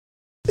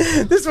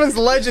This one's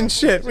legend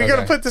shit. We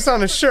gotta put this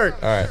on a shirt.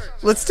 All right.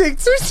 Let's take.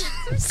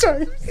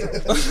 Sorry.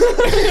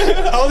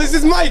 Oh, this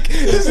is Mike.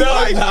 This is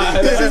Mike.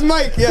 This is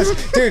Mike.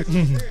 Yes,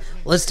 dude.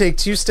 Let's take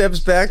 2 steps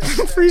back,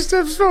 3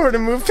 steps forward,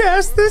 and move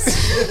past this.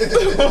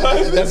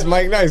 That's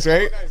Mike Nice,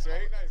 right?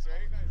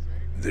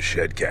 The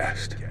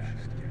Shedcast.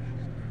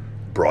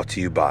 Brought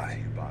to you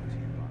by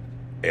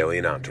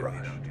Alien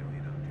Entourage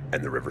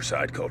and the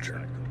Riverside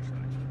Culture.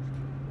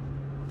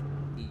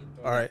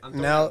 All right,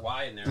 now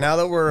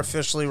that we're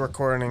officially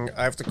recording,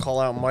 I have to call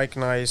out Mike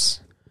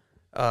Nice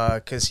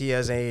because he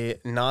has a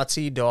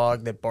Nazi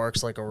dog that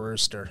barks like a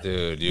rooster.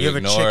 Dude, you have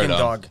a chicken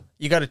dog.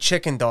 You got a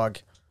chicken dog.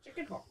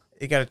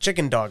 You got a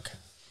chicken dog.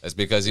 That's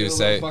because he was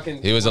saying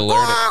he was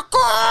alerting.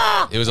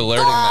 He was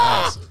alerting the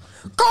house.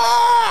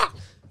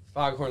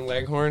 Foghorn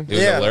Leghorn. He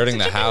was alerting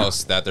the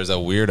house that there's a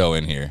weirdo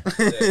in here.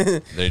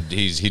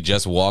 He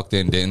just walked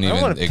in, didn't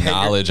even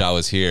acknowledge I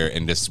was here,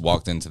 and just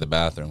walked into the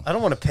bathroom. I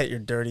don't want to pet your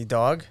dirty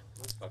dog.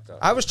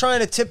 I was trying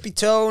to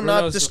tippy-toe,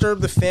 not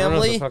disturb the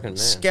family,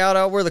 scout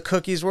out where the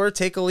cookies were,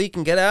 take a leak,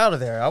 and get out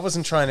of there. I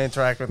wasn't trying to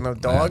interact with no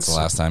dogs. That's the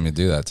last time you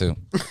do that, too.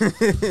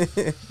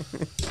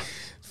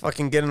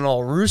 Fucking getting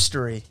all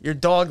roostery. Your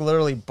dog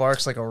literally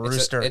barks like a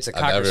rooster. It's a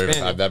cocker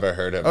spaniel. I've never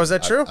heard him. Oh, is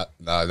that true?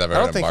 No, I've never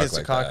heard him bark like that. I don't think it's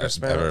a cocker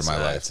spaniel. Ever in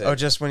my life. Oh,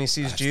 just when he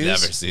sees Jews?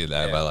 I've never seen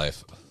that in my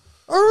life.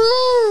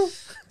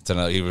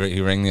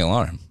 He rang the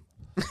alarm.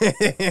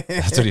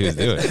 That's what he was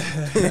doing.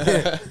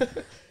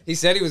 He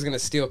said he was going to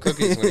steal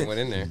cookies when he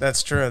went in there.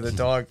 That's true. The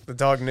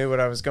dog knew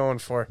what I was going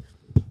for.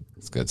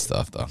 It's good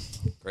stuff, though.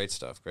 Great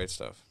stuff.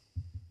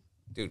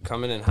 Dude,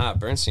 coming in hot.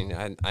 Bernstein,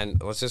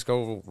 let's just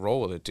go roll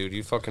with it, dude.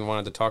 You fucking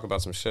wanted to talk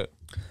about some shit.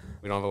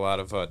 We don't have a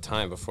lot of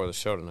time before the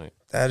show tonight.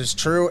 That is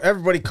true.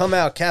 Everybody come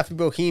out. Cafe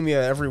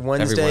Bohemia every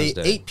Wednesday.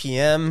 8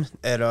 p.m.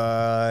 at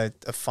a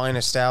fine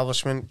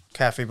establishment,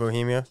 Cafe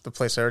Bohemia, the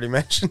place I already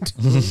mentioned.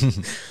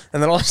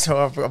 And then also,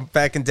 I'm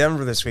back in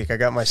Denver this week. I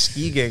got my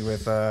ski gig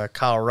with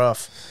Kyle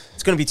Ruff.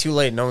 It's going to be too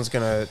late. No one's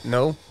going to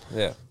know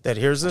that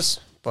hears this,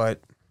 but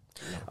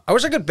I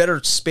wish I could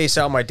better space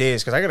out my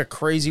days because I got a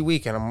crazy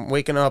weekend. I'm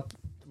waking up.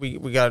 We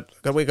got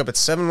to wake up at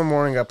 7 in the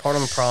morning, got part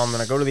on the problem,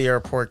 then I go to the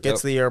airport, get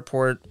to the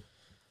airport,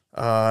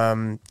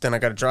 then I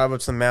got to drive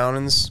up to the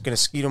mountains, going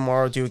to ski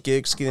tomorrow, do a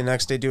gig, ski the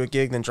next day, do a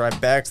gig, then drive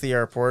back to the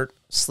airport,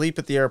 sleep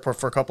at the airport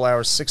for a couple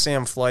hours, 6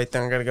 a.m. flight,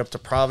 then I got to go up to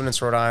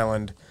Providence, Rhode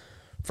Island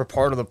for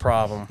part of the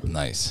problem.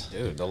 Nice.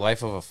 Dude, the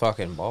life of a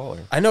fucking baller.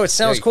 I know, it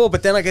sounds cool,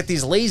 but then I get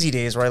these lazy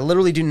days where I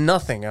literally do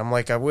nothing. I'm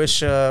like, I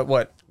wish,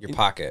 what? Your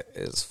pocket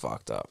is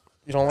fucked up.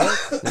 You don't like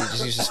it?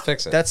 You just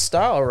fix it. That's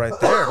style right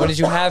there. What did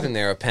you have in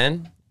there? A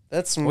pen?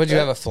 That's some. What did you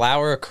have? A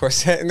flower, a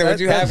corset? And then what did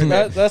you have in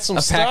there? That's some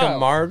a style. pack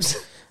of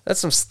Marbs. That's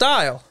some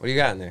style. What do you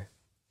got in there?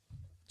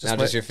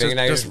 Just your finger.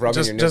 Now you're just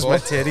rubbing your nipple. Just my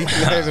titty.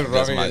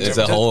 There's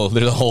a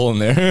hole in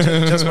there.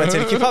 Just my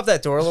titty. Can you pop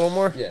that door a little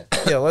more? Yeah.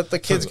 Yeah. Let the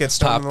kids get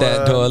stoned. Pop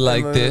that door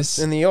like this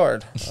in the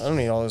yard. I don't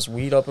need all this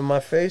weed up in my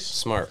face.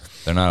 Smart.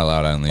 They're not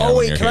allowed on the yard. Oh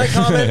wait, can I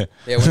comment?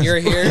 Yeah, when you're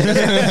here.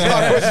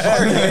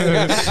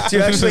 Do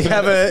you actually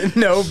have a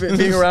no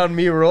being around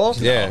me rule?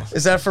 Yeah.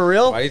 Is that for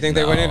real? Why do you think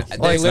they went in?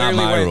 They literally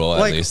not my rule,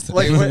 at least.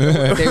 Like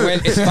they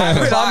went. It's 5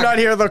 o'clock. If I'm not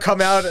here, they'll come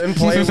out and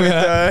play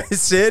with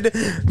Sid.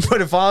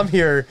 But if I'm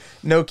here,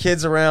 no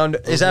kids around.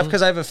 Is that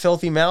because I have a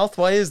filthy mouth?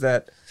 Why is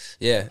that?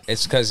 Yeah,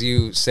 it's because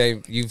you've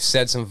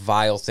said some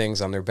vile things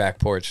on their back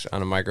porch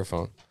on a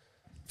microphone.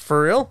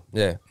 For real?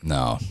 Yeah.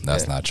 No,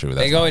 that's not true.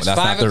 That's they go, it's that's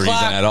 5 not the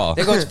o'clock. reason at all.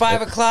 They go, it's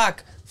 5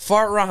 o'clock.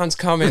 Fart Ron's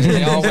coming. And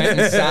they all went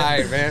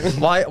inside, man.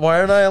 Why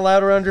aren't I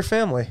allowed around your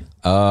family?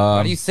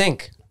 What do you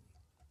think?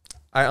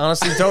 I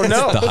honestly don't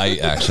know. The height,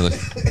 actually.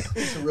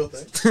 It's a real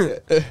thing.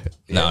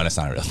 No, it's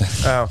not a real thing.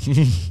 Oh.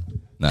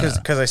 No.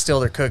 Because I steal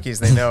their cookies.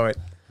 They know it.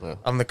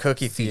 I'm the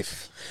cookie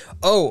thief.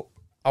 Oh,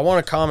 I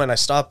want to comment. I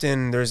stopped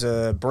in. There's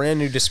a brand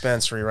new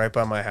dispensary right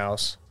by my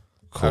house.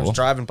 Cool. I was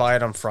driving by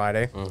it on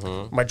Friday.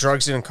 My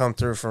drugs didn't come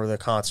through for the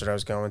concert I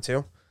was going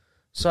to.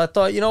 So I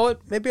thought, you know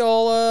what? Maybe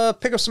I'll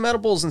pick up some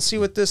edibles and see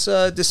what this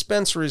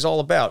dispensary is all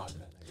about.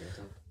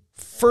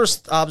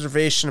 First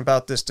observation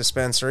about this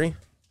dispensary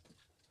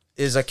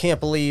is I can't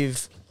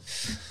believe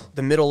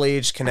the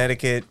middle-aged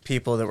Connecticut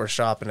people that were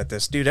shopping at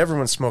this. Dude,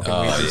 everyone's smoking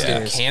weed these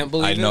days. Can't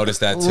believe I it.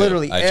 noticed that too.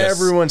 Literally,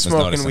 everyone's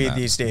smoking weed that.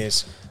 these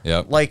days.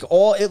 Yep. Like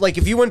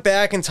if you went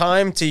back in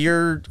time to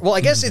your, well,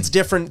 I guess it's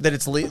different that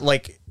it's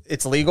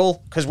it's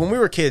legal because when we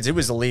were kids, it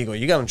was illegal.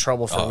 You got in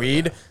trouble for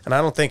weed, and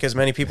I don't think as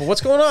many people.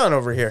 What's going on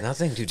over here?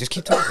 Nothing, dude. Just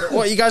keep talking.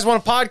 What, you guys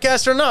want a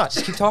podcast or not?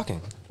 Just keep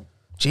talking.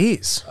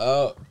 Jeez.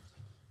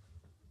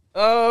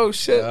 Oh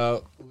shit.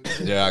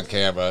 Yeah, on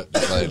camera.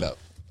 Just let it up.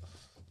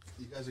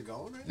 You guys are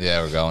going right now?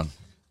 Yeah, we're going.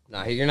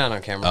 Nah, you're not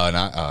on camera. Oh,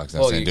 not? Oh, because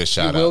I'm saying just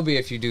shout out. You will be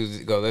if you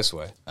do go this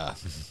way.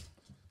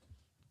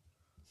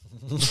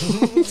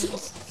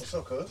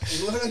 So good.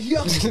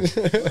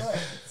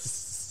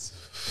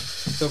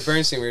 So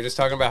Bernstein, we were just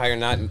talking about how you're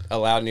not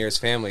allowed near his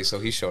family, so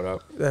he showed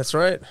up. That's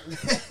right.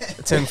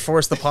 To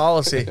enforce the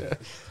policy.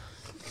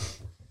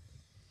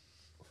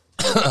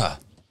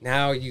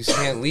 Now you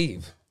can't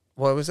leave.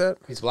 What was that?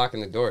 He's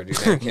blocking the door,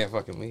 dude. Now you can't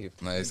fucking leave.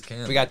 Nice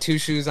can. We got 2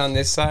 shoes on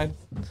this side.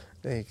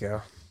 There you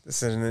go.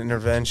 This is an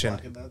intervention.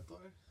 Blocking that door?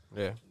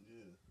 Yeah.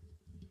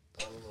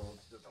 I don't know.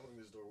 I don't think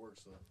this door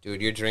works though.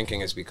 Dude, your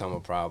drinking has become a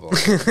problem.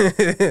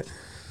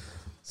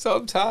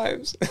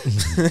 Sometimes.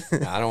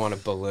 I don't want to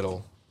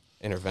belittle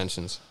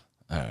interventions.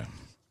 All right.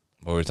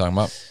 What were we talking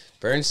about?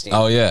 Bernstein.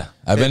 Oh, yeah.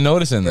 I've been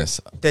noticing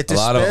this. That A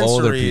lot of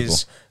older people.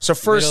 So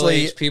firstly,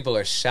 middle-aged people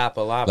are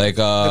shop-a-lot. Like,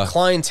 the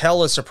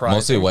clientele is surprising.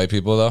 mostly white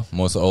people, though.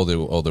 Most older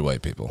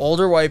white people.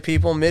 Older white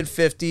people,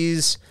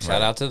 mid-50s.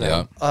 Shout out to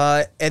them.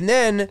 Yeah. And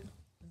then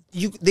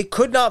they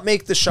could not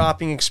make the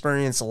shopping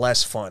experience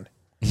less fun.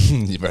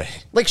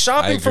 Right. Like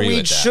shopping for agree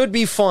weed with that. should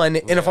be fun,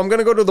 and if I'm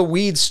gonna go to the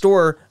weed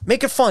store,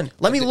 make it fun.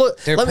 Let me look.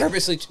 They're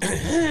purposely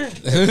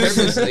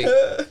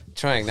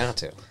trying not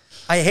to.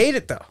 I hate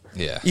it though.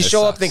 Yeah, you it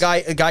show up,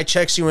 sucks. a guy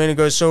checks you in and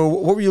goes, "So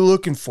what were you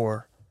looking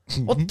for?"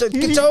 What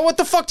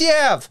the fuck do you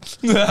have?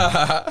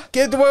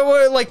 Give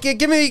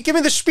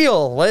me the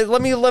spiel.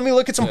 Let me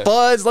look at some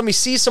buds. Let me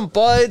see some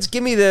buds.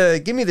 Give me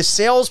the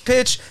sales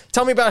pitch.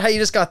 Tell me about how you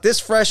just got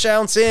this fresh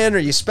ounce in, or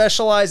you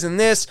specialize in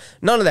this.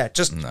 None of that.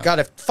 Just got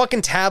a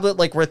fucking tablet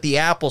like we're at the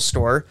Apple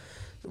store,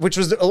 which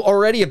was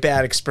already a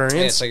bad experience.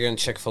 Yeah, it's like you're in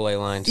Chick-fil-A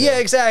line too. Yeah,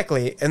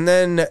 exactly. And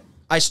then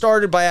I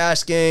started by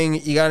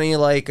asking, "You got any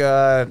like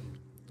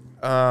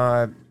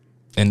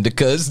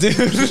Indicas, dude.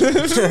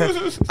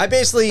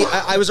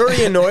 I was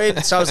already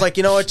annoyed, so I was like,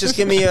 you know what, just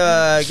give me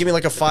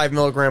like a 5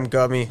 milligram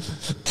gummy.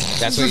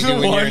 That's what you do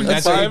when you're.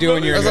 That's what you do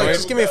when you're I was like, annoyed.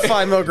 just give me a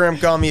 5 milligram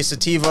gummy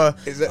sativa.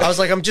 I was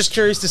like, I'm just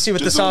curious to see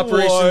what this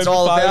operation's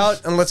all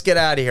about, and let's get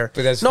out of here.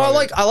 But that's no,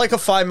 funny. I like a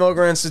 5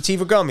 milligram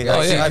sativa gummy.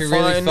 Oh, yeah. I If you're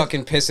really find-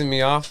 fucking pissing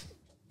me off.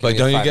 Like,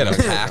 don't you get a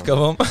pack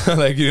of them?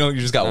 Like, you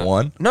just got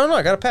one? No,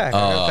 I got a pack.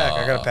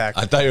 I got a pack.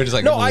 I thought you were just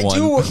like, No, one. I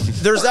do.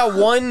 There's that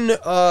one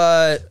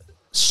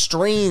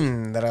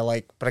strain that I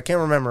like, but I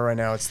can't remember right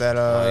now. It's that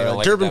you don't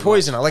like it Durban that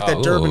Poison. much. I like that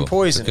Oh, Durban Ooh,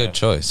 Poison. it's a good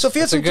choice. So if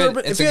you had It's a some good.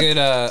 Durban, It's if a you had,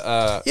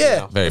 good. yeah, You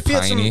know, Very if you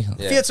had some, piney.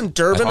 if you had some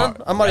Durban,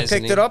 I might have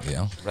picked it up.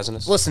 Yeah.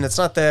 resinous. Listen, it's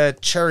not the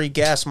cherry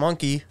gas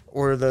monkey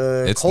or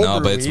the It's cold no,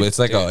 brew but weed. it's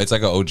like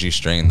an OG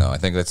strain though. I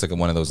think that's like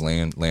one of those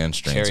land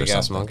strains Cherry or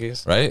gas something.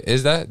 monkeys? Right?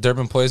 Is that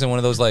Durban Poison one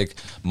of those like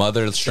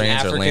mother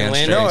strains or African land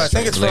land strains? No, I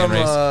think it's Land from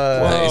race?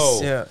 Whoa.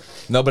 Nice. yeah.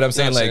 No, but I'm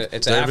saying No, like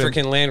it's an Durban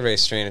African landrace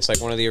strain. It's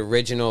like one of the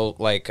original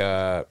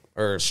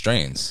or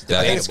strains.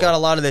 I think it's got a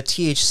lot of the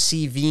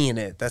THCV in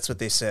it. That's what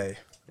they say.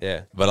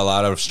 yeah. But a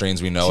lot of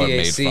strains we know are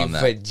made THC from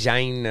that,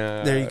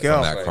 vagina. There you go.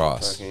 from that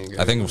cross.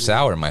 I think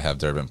sour might have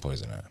Durban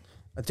Poison in it.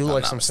 I do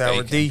like not some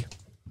sour D. mistaken.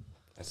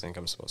 I think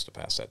I'm supposed to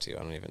pass that to you. I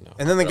don't even know.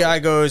 And then the guy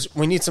goes,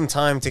 "We need some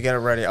time to get it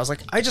ready." I was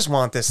like, "I just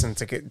want this and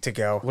to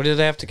go." What did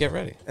they have to get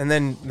ready? And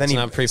then he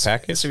not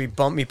prepackaged? So he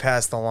bumped me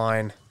past the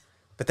line,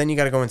 but then you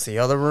got to go into the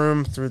other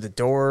room through the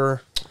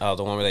door. Oh,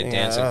 the one where they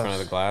dance in front of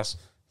the glass.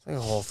 It's like a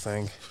whole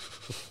thing.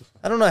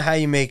 I don't know how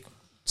you make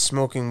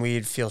smoking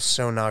weed feel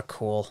so not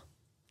cool.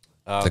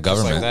 The Just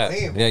government. like that.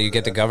 Lame. Yeah, you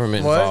get the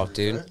government What? involved,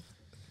 dude. Is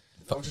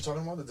that what you're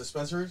talking about? The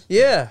dispensaries?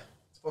 Yeah,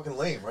 It's fucking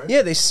lame, right?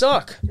 yeah, they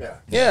suck. Yeah.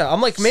 Yeah,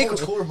 I'm like, make much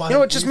cooler you buying know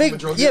what? Just weed make from a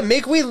drug yeah, dealer.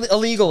 make weed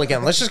illegal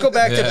again. Let's just go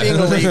back to being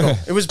illegal.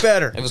 It was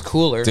better. It was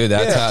cooler. Dude,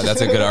 that's Yeah. that's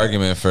a good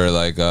argument for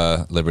like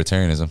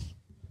libertarianism.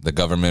 The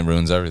government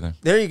ruins everything.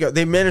 There you go.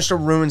 They managed to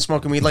ruin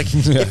smoking weed. Like,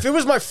 if it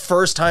was my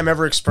first time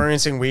ever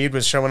experiencing weed,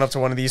 was showing up to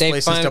one of these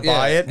places to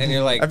buy it, and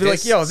you're like, I'd be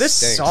like, "Yo, this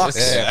stinks. sucks.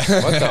 Yeah.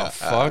 What the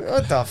fuck?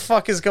 What the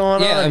fuck is going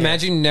on?" Yeah, here?"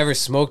 imagine you never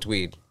smoked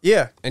weed,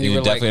 Yeah, and You you,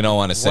 were definitely like, don't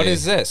want to say. "What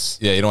is this?"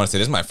 Yeah, you don't want to say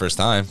this is my first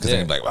time because Yeah.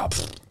 then you're like, wow.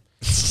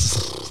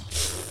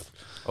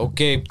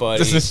 Okay,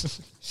 buddy.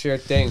 Sure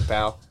thing,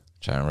 pal.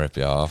 Trying to rip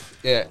you off.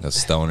 Yeah. Those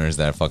stoners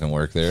that fucking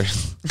work there.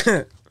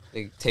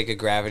 They take a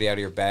gravity out of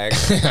your bag.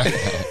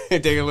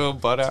 Take a little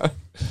butt out.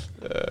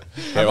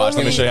 Hey, watch,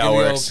 let me show you how it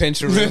Give me a works. little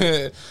pinch of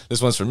room.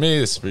 This one's for me.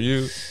 This is for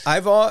you.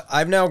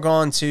 I've now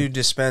gone to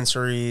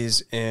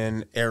dispensaries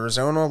in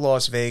Arizona,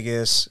 Las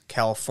Vegas,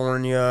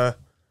 California,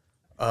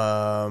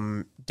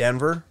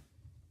 Denver,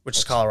 which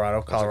is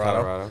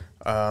Colorado,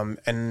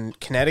 and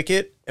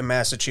Connecticut and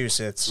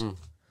Massachusetts,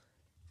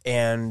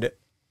 and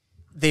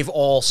they've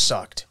all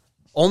sucked.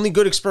 Only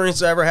good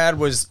experience I ever had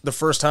was the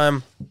first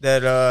time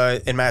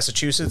that in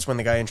Massachusetts when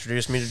the guy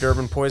introduced me to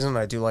Durban Poison.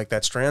 I do like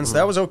that strand, so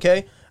that was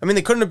okay. I mean,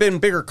 they couldn't have been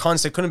bigger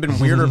cunts. They couldn't have been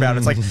weirder about it.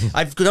 It's like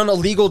I've done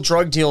illegal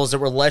drug deals that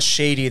were less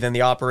shady than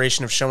the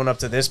operation of showing up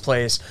to this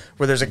place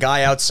where there's a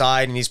guy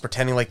outside and he's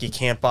pretending like you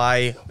can't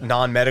buy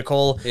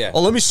non-medical. Yeah.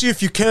 Oh, let me see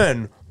if you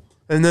can.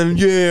 And then,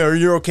 yeah, or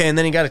you're okay. And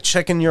then you got to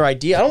check in your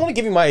ID. I don't want to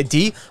give you my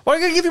ID. Why do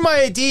I got to give you my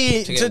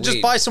ID to get just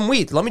weed. buy some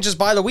weed? Let me just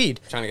buy the weed.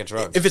 Trying to get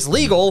drugs. If it's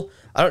legal,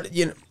 I don't.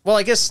 You know. Well,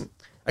 I guess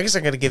I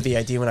got to give the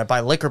ID when I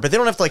buy liquor, but they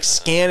don't have to like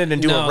scan it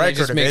and do No, a they record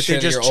just of make it. sure They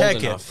that just you're old check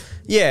it. enough.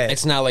 Yeah,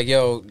 It's not like,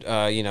 yo,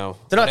 they're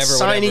not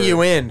signing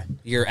you in.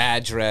 Your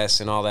address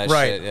and all that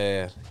Right. shit.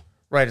 Yeah.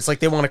 Right. It's like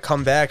they want to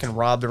come back and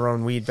rob their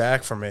own weed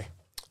back from me.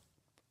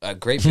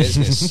 Great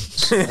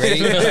business. Great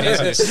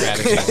business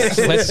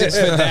strategy. Let's just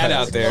put that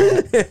out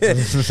there.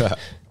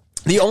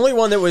 The only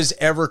one that was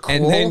ever cool.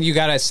 And then you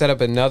got to set up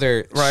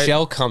another Right.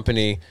 shell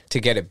company to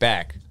get it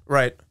back.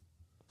 right.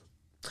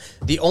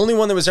 The only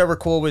one that was ever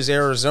cool was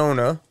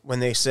Arizona when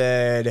they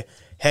said,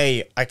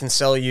 hey, I can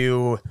sell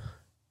you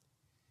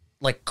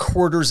like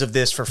quarters of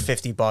this for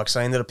 $50.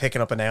 I ended up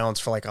picking up an ounce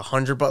for like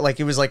 $100, but like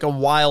it was like a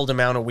wild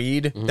amount of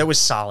weed. That was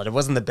solid. It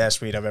wasn't the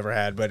best weed I've ever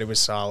had, but it was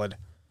solid.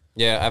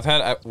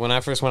 Yeah, when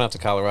I first went out to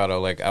Colorado,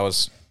 like I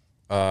was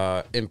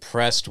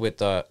impressed with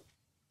the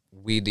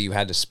weed that you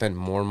had to spend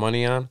more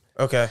money on.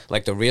 Okay.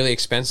 Like the really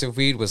expensive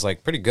weed was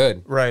like pretty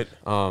good. Right.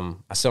 I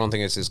still don't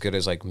think it's as good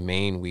as like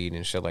Maine weed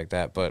and shit like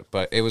that, but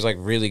it was like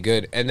really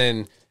good. And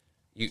then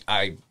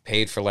I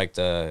paid for like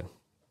the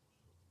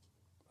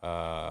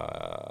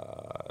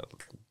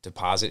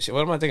deposit shit.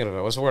 What am I thinking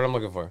of? What's the word I'm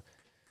looking for?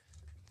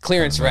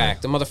 Clearance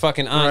rack, the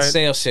motherfucking on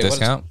sale shit.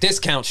 Discount?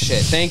 Discount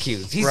shit. Thank you.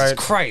 Jesus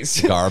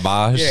Christ.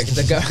 Garbage. Yeah,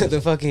 the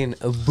fucking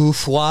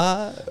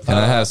bouffoir. Can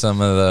I have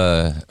some of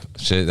the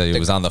shit that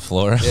was on the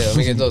floor? Yeah, let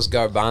me get those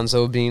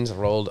garbanzo beans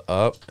rolled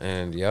up,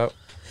 and yep.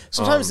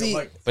 Sometimes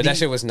but that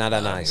shit was not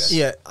that nice.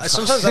 Yeah,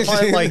 sometimes I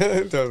find like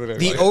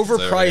the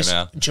overpriced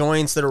now.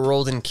 joints that are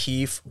rolled in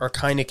keef are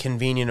kind of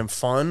convenient and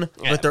fun,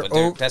 Yeah,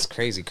 but that's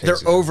crazy. They're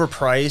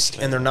overpriced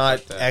and they're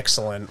not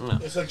excellent. No.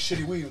 It's like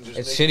shitty weed.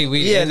 It's shitty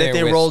weed. Yeah, in that there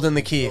they with, rolled in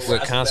the keef.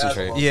 with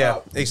concentrate.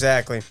 Yeah,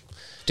 exactly.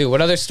 Dude, what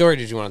other story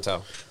did you want to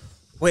tell?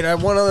 Wait, I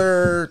have one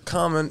other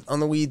comment on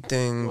the weed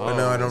thing, but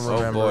no, I don't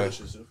remember. Boy.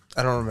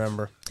 I don't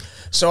remember.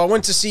 So I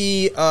went to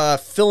see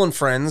Phil and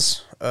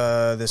Friends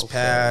this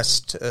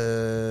past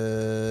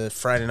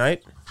Friday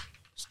night.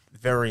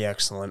 Very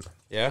excellent.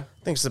 Yeah?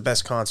 I think it's the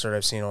best concert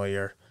I've seen all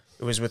year.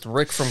 It was with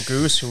Rick from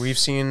Goose, who we've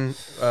seen.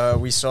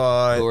 We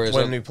saw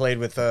when we played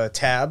with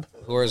Tab.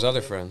 Who are his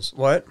other friends?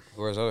 What?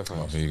 Who are his other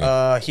friends?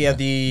 He had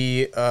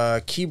the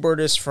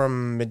keyboardist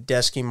from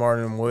Medeski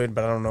Martin Wood,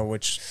 but I don't know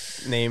which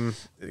name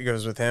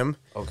goes with him.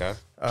 Okay.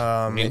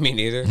 Me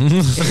neither.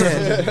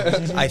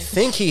 I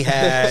think he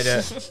had.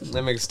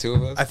 That makes two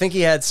of us. I think he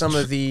had some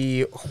of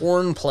the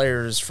horn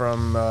players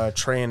from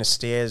Trey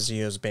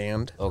Anastasio's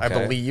band. Okay. I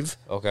believe.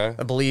 Okay.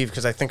 I believe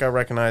because I think I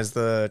recognize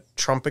the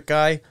trumpet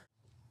guy.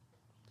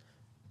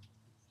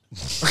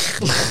 So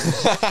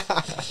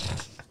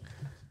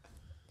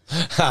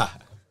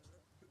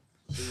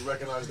you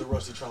recognize the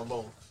rusty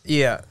trombone?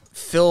 Yeah,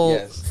 Phil.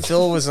 Yes.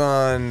 Phil was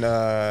on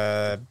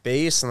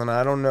bass, and then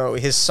I don't know.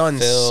 His son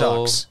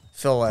sucks.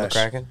 Phil Esch.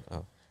 McCracken?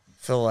 Oh.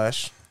 Phil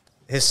Esch.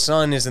 His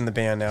son is in the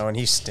band now, and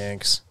he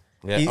stinks.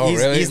 Yeah.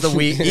 Really? He's the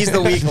weak. He's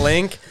the weak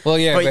link. Well,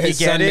 yeah, but his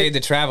son it? made the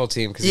travel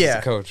team because he's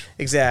the coach.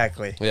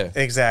 Exactly. Yeah.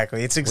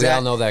 Exactly. It's We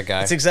all know that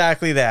guy. It's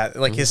exactly that.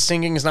 Like his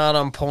singing's not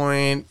on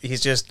point.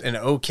 He's just an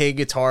okay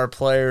guitar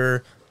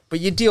player, but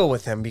you deal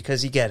with him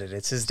because you get it.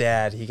 It's his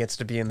dad. He gets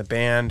to be in the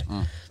band,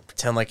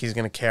 pretend like he's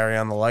going to carry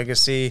on the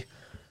legacy.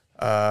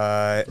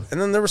 And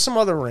then there were some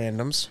other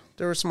randoms.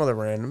 Couple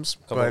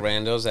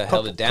randos that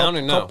held it down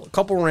or no?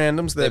 Couple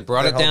randoms that They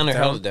brought it down or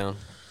held it down.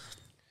 down?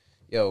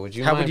 Yo, would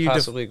you How mind would you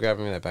possibly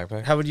grabbing me that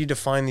backpack? How would you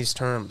define these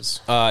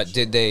terms?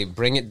 Did they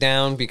bring it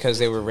down because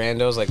they were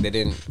randos, like they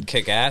didn't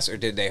kick ass, or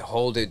did they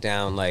hold it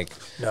down like...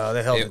 No,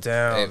 they held it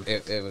down.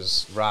 It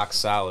was rock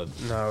solid.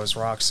 No, it was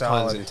rock Puns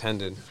solid.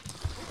 intended.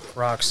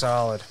 Rock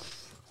solid.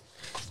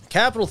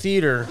 Capitol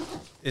Theater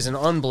is an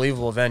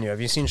unbelievable venue. Have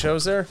you seen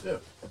shows there? Yeah.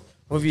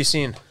 What have you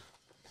seen?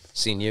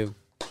 Seen you.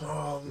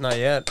 Not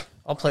yet.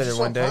 I'll play there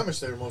one day. Primus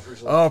there most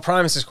recently. Oh,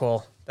 Primus is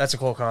cool. That's a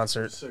cool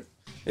concert. Sick.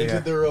 They Yeah.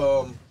 did their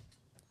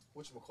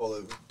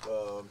whatchamacallit,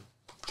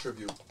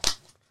 tribute.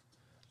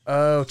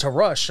 Oh, to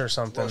Rush or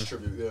something. Rush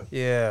tribute, yeah.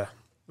 Yeah.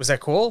 Was that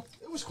cool?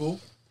 It was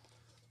cool.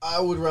 I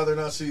would rather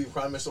not see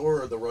Primus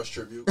or the Rush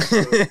tribute.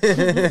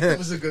 It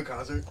was a good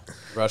concert.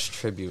 Rush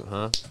tribute,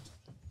 huh?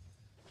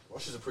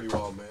 Rush is a pretty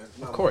raw man.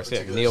 Not Of course, my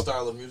yeah. particular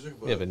style of music,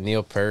 but Yeah, but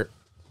Neil Peart,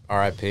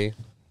 R.I.P.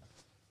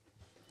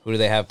 Who do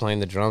they have playing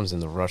the drums in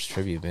the Rush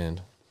tribute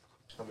band?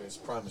 I mean, it's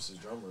Primus's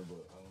drummer, but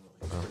I don't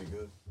know. He's pretty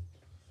good.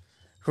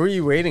 Who are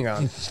you waiting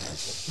on?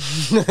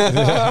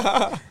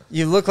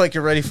 You look like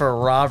you're ready for a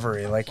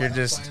robbery. Like you're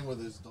just. Playing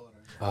with his daughter.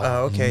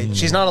 Oh, okay.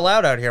 She's not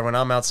allowed out here when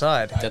I'm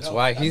outside. That's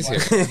why he's here.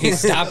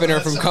 He's stopping her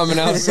from coming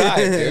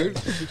outside, dude.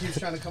 She keeps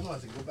trying to come on. I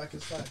said, go back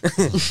inside.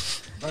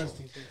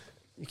 Bernstein,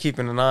 You're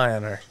keeping an eye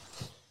on her.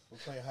 we're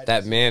playing hide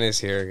That man is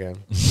here again.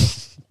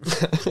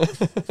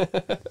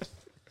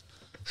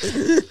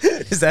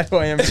 Is that who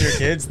I am to your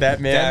kids?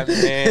 That man?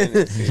 That man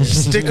is here.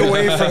 Stick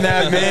away from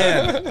that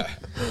man.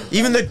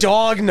 Even the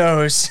dog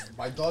knows.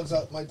 My dog's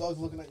out. My dog's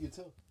looking at you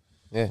too.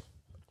 Yeah.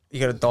 You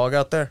got a dog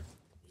out there?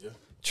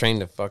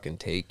 Trained to fucking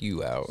take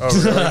you out.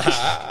 Oh,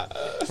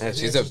 really? Yeah,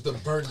 she's a the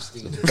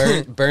Bernstein.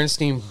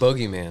 Bernstein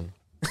boogeyman.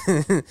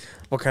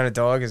 What kind of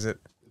dog is it?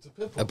 It's a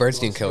pit bull. A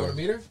Bernstein You wanna killer.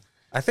 meet her?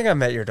 I think I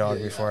met your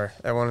dog before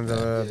at one of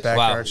the backyard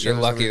Wow, shows. you're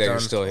lucky that we've you're done.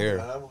 still here.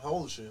 How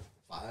old is she?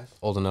 5.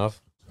 Old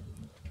enough.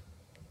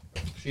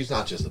 She's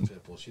not just a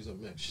pit bull. She's a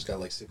mix. She's got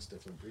like 6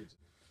 different breeds.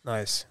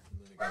 Nice. And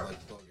then you got like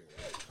the dog.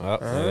 Oh,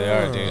 there they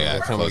are, dude. Yeah,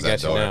 They're coming to close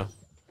that get you door. now.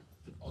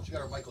 Oh, she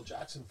got her Michael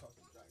Jackson fucking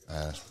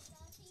dragon.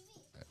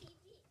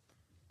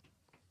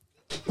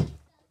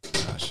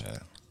 Oh shit.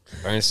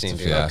 Bernstein,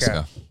 dude. Fiasco.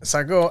 Okay.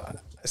 So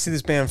I see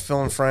this band,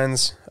 Phil and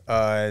Friends,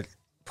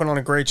 put put on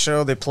a great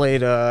show. They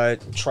played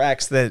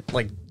tracks that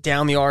like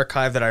down the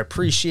archive that I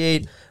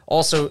appreciate.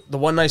 Also, the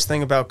one nice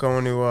thing about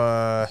going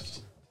to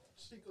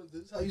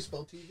This is how you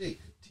spell TV.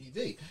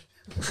 TV.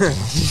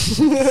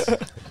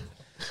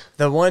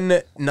 the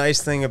one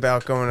nice thing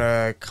about going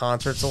to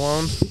concerts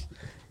alone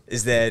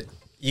is that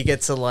you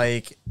get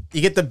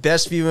the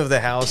best view of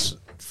the house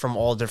from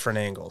all different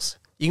angles.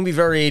 You can be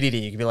very ADD.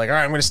 You can be like, all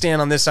right, I'm going to stand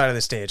on this side of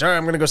the stage. All right,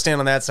 I'm going to go stand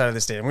on that side of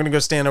the stage. I'm going to go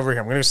stand over here.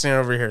 I'm going to go stand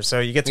over here. So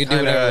you get to do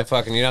whatever the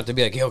fucking. You don't have to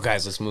be like, yo,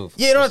 guys, let's move.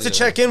 Yeah, you don't have to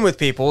check in with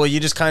people. You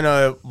just kind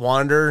of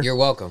wander. You're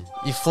welcome.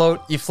 You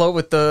float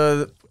with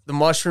the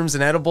mushrooms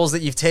and edibles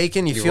that you've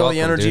taken. You feel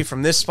the energy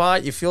from this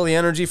spot. You feel the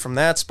energy from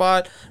that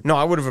spot. No,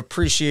 I would have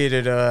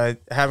appreciated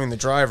having the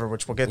driver,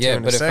 which we'll get to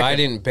in a second. Yeah, but if I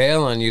didn't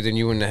bail on you, then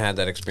you wouldn't have had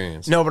that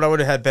experience. No, but I would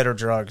have had better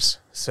drugs.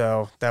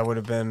 So that would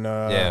have been...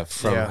 who?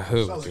 Sounds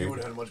like you would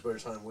have had a much better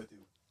time with you.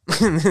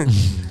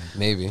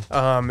 Maybe.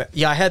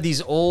 I had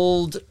these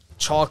old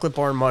chocolate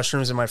bar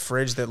mushrooms in my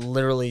fridge that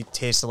literally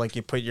tasted like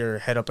you put your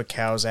head up a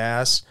cow's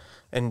ass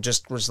and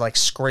just was like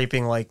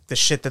scraping like the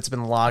shit that's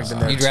been logged in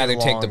there. You'd rather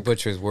take the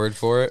butcher's word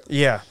for it?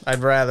 Yeah, I'd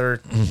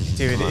rather,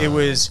 dude. It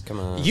was. Come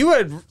on. You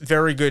had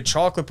very good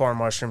chocolate bar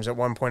mushrooms at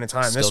one point in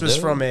time. Still this was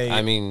do. from a.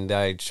 I mean,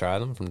 I try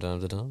them from time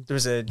to time. There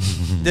was a.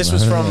 This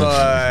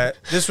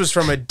was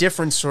from a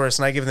different source,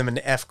 and I give them an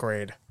F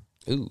grade.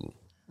 Ooh.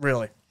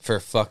 Really? For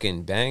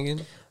fucking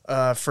banging.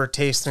 For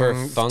tasting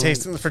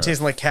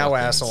like cow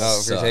assholes.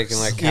 Oh, for taking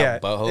like cow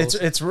buttholes.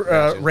 It's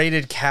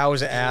rated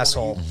cow's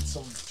asshole.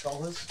 Some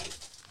chocolates?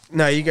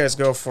 No, you guys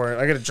go for it.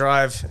 I got to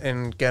drive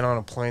and get on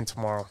a plane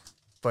tomorrow,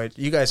 but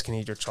you guys can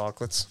eat your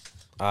chocolates.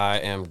 I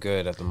am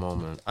good at the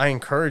moment. I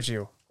encourage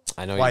you.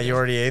 I know. Why, you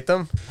already ate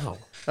them? No.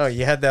 Oh,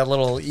 you had that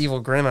little evil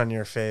grin on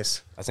your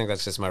face. I think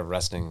that's just my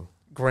resting.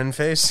 Grin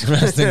face?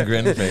 Resting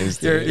grin face,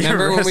 dude.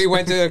 Remember when we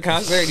went to a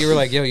concert and you were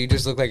like, yo, you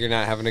just look like you're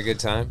not having a good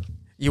time?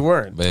 You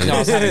weren't. But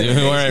no,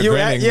 you weren't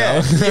grinning,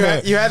 though.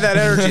 You had that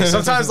energy.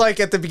 Sometimes,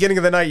 like, at the beginning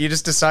of the night, you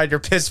just decide you're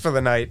pissed for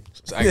the night.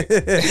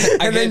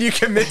 And then you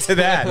commit to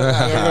that.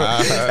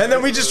 And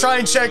then we just try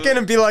and check in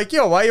and be like,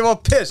 yo, why are you all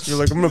pissed? You're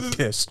like, I'm not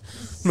pissed.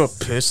 I'm not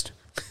pissed.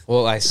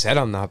 Well, I said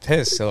I'm not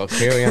pissed, so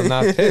clearly I'm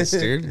not pissed,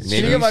 dude. Maybe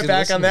Can you get my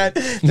back on that?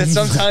 That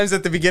sometimes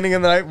at the beginning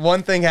of the night,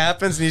 one thing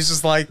happens and he's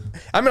just like,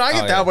 I mean, I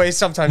get that way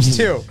sometimes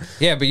too.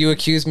 Yeah, but you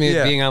accused me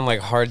of being on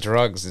like hard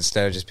drugs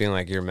instead of just being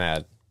like, you're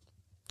mad.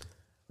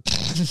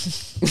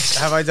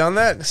 Have I done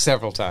that?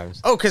 Several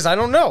times. Oh, because I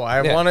don't know.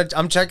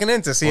 I'm checking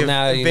in to see if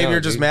maybe you're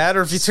just mad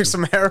or if you took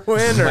some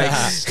heroin or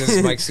this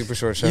is Mike's Super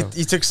Short Show.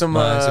 You took some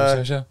Super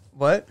Short Show?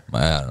 What?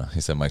 I don't know. He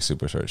said Mike's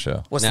Super Short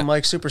Show. What's the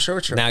Mike's Super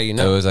Short Show? Now you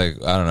know. It was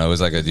like, I don't know. It was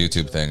like a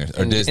YouTube thing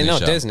or Disney show.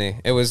 Disney.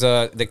 It was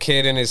the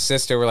kid and his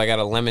sister were like at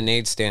a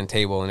lemonade stand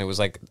table, and it was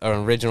like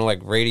an original like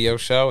radio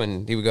show,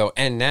 and he would go,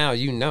 and now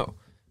you know,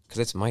 because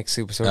it's Mike's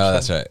Super Short Show. Oh,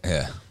 that's right.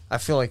 Yeah. I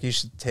feel like you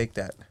should take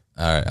that.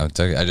 All right, I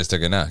just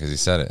took it now because he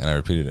said it and I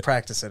repeated it.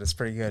 Practice it. It's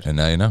pretty good. And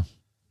now you know.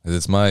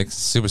 It's Mike's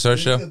Super Short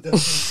Show. Food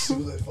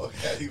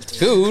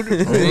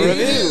review.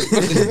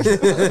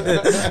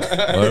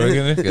 What are we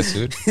gonna do? Get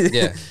sued?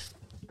 Yeah.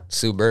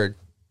 Sue Bird.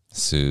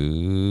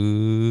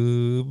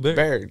 Sue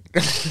Bird.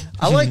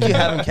 I like you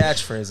having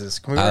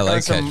catchphrases. Can we work I like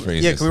on some,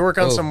 catchphrases. Yeah, can we work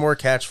on some more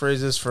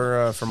catchphrases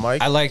for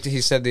Mike? I liked.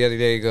 He said the other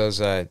day. He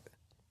goes,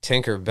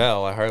 "Tinker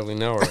Bell. I hardly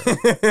know her."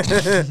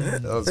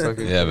 That was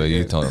fucking Yeah, but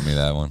you told me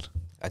that one.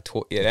 I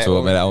told that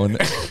one.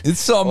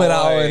 It's told me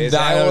that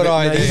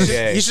one.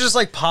 You should just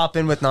like pop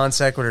in with non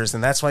sequiturs,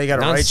 and that's why you got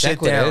to write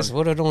shit down.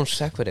 What are non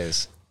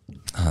sequiturs?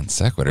 Non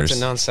sequiturs. What's a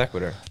non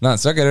sequitur? Non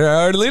sequitur.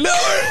 I hardly know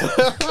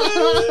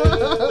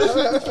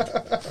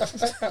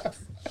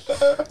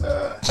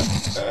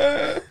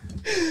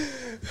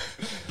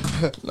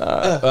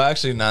her. Well,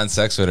 actually, non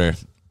sequitur.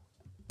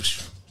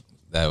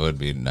 That would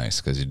be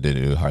nice because you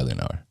did hardly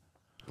know her.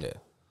 Yeah,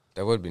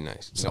 that would be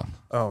nice. So.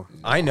 Oh,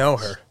 I know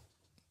her.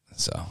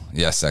 So,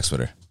 yes,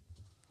 sequitur.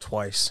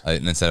 Twice.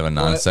 Instead of a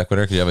non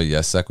sequitur, could you have a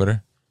yes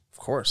sequitur? Of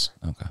course.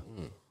 Okay.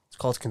 It's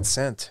called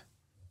consent.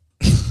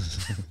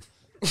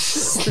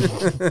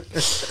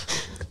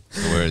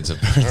 Words of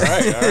all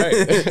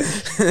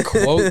right.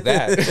 Quote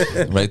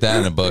that. Write that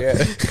in a book. Yeah.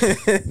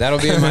 That'll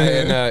be in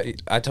my.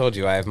 I told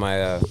you I have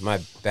my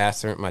my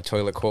bathroom, my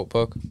toilet quote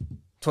book.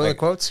 Toilet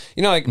quotes?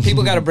 You know, like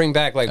people got to bring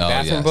back like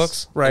bathroom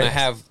books, right? And I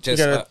have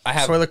just I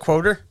have toilet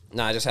quoter.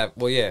 No, I just have.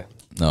 Well, yeah.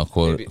 No,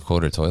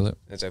 quarter toilet.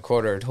 It's a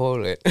quarter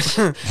toilet.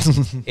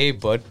 Hey,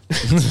 bud.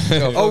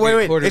 Oh,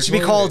 wait. It should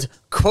be called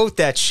Quote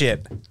That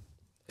Shit.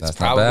 That's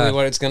probably not bad.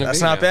 what it's going to be.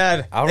 That's not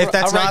bad. If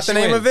that's not the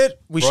name of it,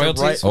 we should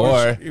write.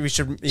 Or we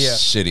should, yeah.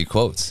 Shitty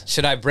quotes.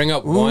 Should I bring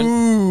up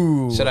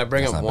one? Should I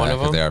bring That's up not one bad, of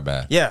 'cause them? They are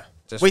bad. Yeah.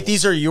 Wait,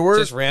 these are yours?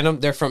 Just random.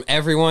 They're from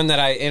everyone that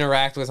I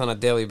interact with on a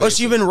daily basis. Oh,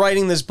 so you've been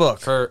writing this book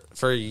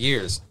for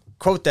years.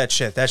 Quote That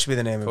Shit. That should be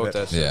the name Quote of it.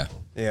 That shit.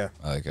 Yeah.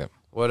 I like it.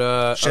 What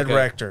Shed okay.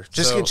 Rector.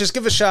 Just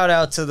give a shout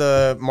out to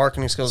the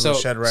marketing skills of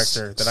Shed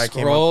Rector that I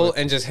came up with. Scroll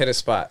and just hit a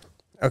spot.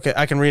 Okay,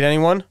 I can read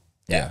anyone?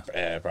 Yeah,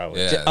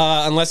 probably. Yeah.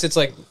 Unless it's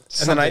like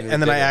and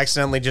then I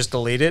accidentally just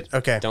delete it.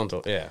 Okay. Don't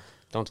do. Yeah.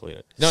 Don't delete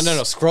it.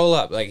 No. Scroll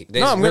up. Like, it's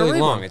I'm gonna really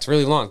read long. one. It's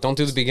really long. Don't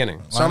do the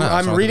beginning. So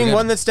I'm reading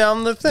one that's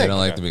down the thing. You don't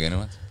like the beginning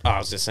ones? Oh, I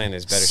was just saying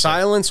there's better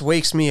Silence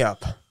wakes me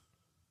up. shit.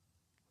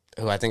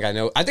 Who I think I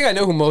know. I think I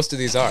know who most of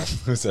these are.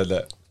 Who said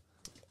that?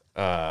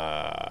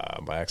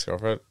 My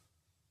ex-girlfriend.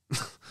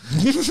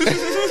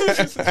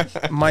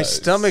 My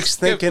stomach's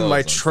thinking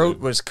my those ones, throat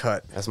dude. was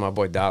cut. That's my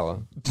boy Dalla.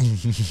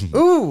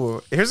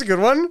 Ooh, here's a good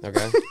one.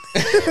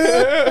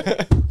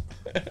 Okay.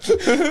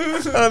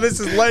 Oh, this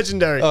is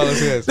legendary. Oh, listen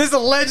to this. This is a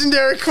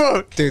legendary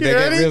quote. Dude, they You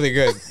get ready? really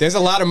good. There's a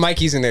lot of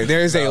Mikeys in there.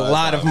 There's a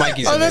lot of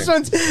Mikeys Oh, in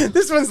there.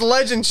 this one's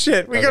legend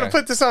shit. We gotta Okay.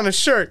 put this on a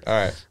shirt. All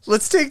right.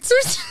 Let's take two.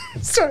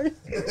 Sorry.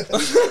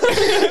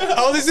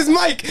 Oh, this is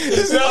Mike.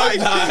 This is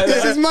Mike.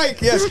 This is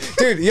Mike. Yes,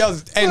 dude. Yo,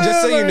 and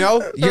just so you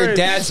know, your Alright.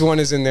 dad's one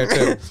is in there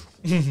too.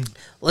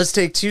 Let's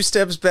take 2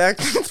 steps back,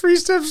 3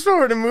 steps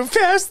forward, and move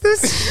past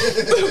this.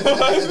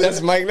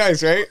 That's Mike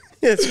Nice, right?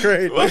 It's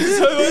great. That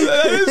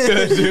is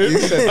good, dude. You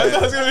said that.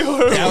 That was gonna be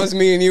horrible. That was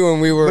me and you when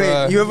we were.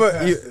 Wait,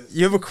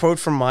 you have a quote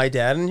from my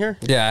dad in here?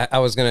 Yeah, I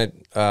was gonna.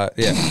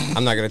 Yeah,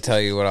 I'm not gonna tell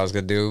you what I was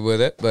gonna do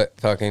with it, but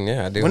fucking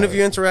yeah, I do. When have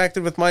you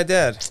interacted with my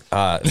dad?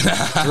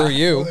 Through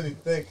you? Than you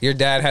think. Your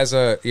dad has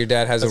a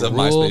That's a rule: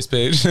 MySpace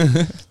page.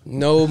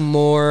 no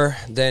more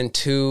than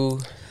 2,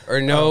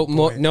 or no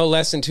no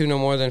less than 2, no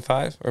more than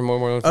 5, or more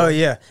than 5. Oh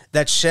yeah,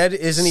 that shed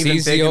isn't even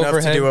Sees the big enough to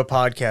overhead? do a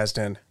podcast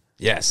in.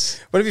 Yes.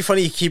 Wouldn't it be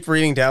funny? You keep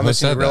reading down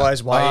this and said you that?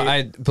 realize why.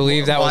 I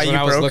believe that why was when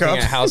you I was broke looking up?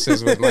 at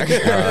houses with my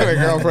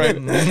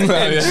girlfriend. And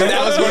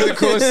that was one of the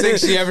coolest things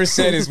she ever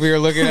said is we were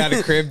looking at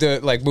a crib to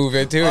like move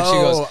into, and she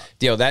Oh. goes,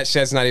 "Yo, that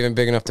shed's not even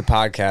big enough to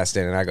podcast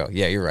in." And I go,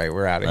 "Yeah, you're right.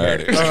 We're out of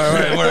here."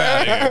 We're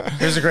out of here.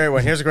 Here's a great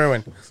one. Here's a great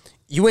one.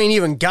 You ain't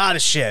even got a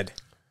shed.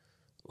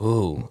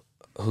 Ooh,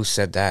 who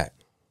said that?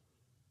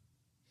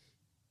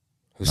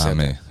 Who Not said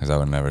me, that? because I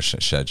would never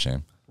shed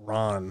shame.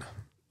 Ron.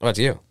 Oh, it's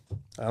you.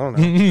 I don't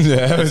know.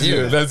 Yeah, that's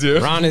you. That's you.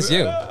 Ron is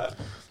you.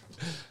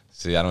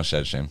 See, I don't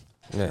shed shame.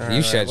 Yeah,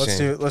 you shed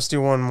shame. Let's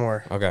do one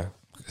more. Okay,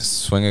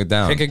 Swing it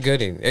down. pick a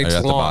goodie. It's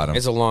at the long. bottom?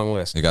 It's a long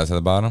list. You got to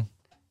the bottom?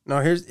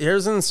 No, here's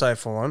an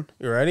insightful one.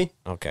 You ready?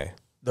 Okay.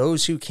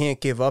 Those who can't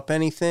give up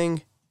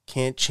anything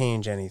can't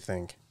change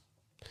anything.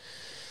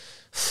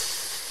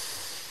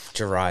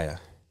 Jiraiya.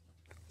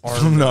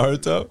 From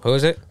Naruto? Who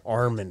is it?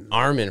 Armin.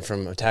 Armin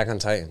from Attack on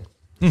Titan.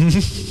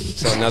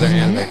 So another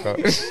anime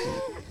quote.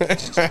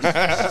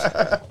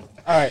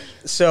 All right,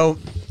 so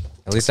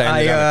At least I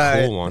ended on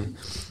a cool one.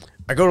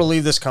 I go to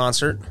leave this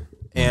concert,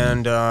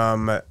 and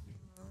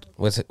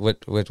What's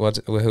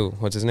who?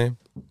 What's his name?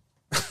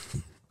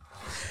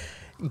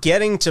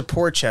 getting to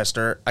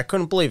Portchester, I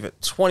couldn't believe it.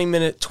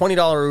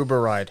 $20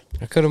 Uber ride.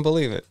 I couldn't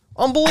believe it.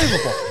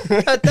 Unbelievable.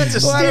 That's a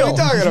steal. What are we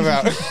talking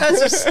about?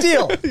 That's a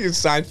steal. You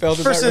Seinfeld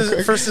is that real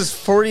quick? Versus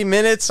 40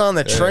 minutes on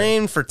the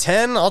train for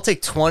 10. I'll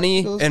take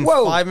 20 and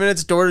Whoa. 5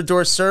 minutes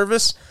door-to-door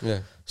service. Yeah.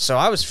 So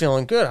I was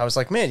feeling good. I was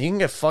like, man, you can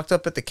get fucked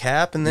up at the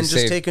Cap and then You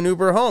just saved take an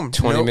Uber home.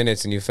 20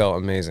 minutes and you felt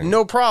amazing.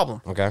 No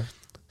problem. Okay.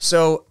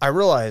 So I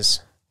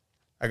realize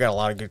I got a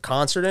lot of good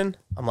concert in.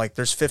 I'm like,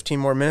 there's 15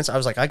 more minutes. I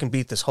was like, I can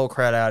beat this whole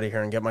crowd out of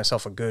here and get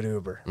myself a good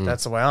Uber.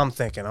 That's the way I'm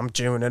thinking. I'm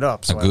Jewing it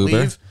up. So I goober?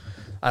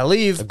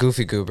 leave. A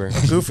goofy goober.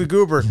 Goofy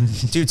goober.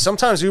 Dude,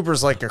 sometimes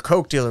Uber's like your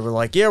Coke dealer. We're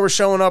like, yeah, we're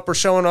showing up. We're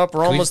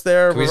almost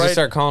there. Can we We're just right.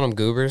 start calling them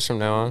goobers from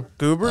now on?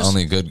 Goobers?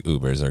 Only good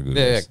Ubers are Ubers.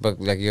 Yeah, but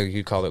like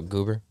you call it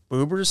goober.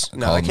 Boobers?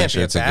 No, Call that them, can't make sure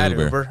be a it's a bad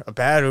goober. Uber. A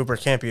bad Uber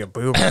can't be a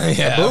boober.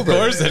 Yeah, of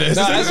course it is.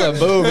 No, that's a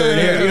boober.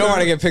 Dude. You don't want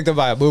to get picked up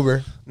by a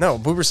boober. No,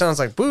 boober sounds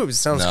like boobs. It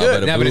sounds No, good.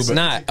 but No, but it's boob-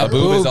 not. a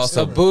boob is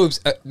also- a boobs.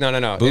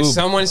 No. Boob. If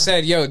someone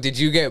said, "Yo, did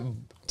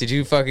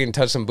you fucking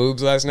touch some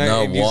boobs last night?"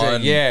 No, and you say,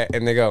 one. yeah,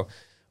 and they go,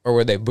 or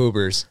were they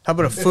boobers? How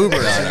about a foober?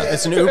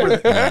 It's an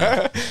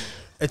Uber.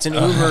 It's an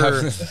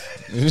Uber.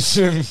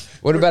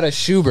 What about a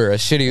shuber, a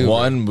shitty Uber?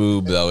 One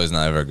boob, though, is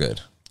never good.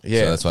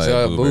 Yeah, So that's why so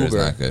a a boober is boober.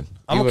 not good.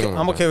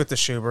 I'm okay with the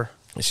Shuber.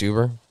 A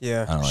shuber?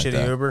 Yeah, I don't like shitty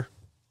that. Uber.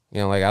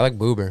 You know, like I like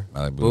boober.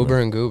 I like boober.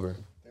 Boober and goober.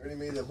 They already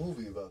made that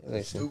movie about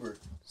that. Stuber.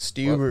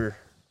 Stuber.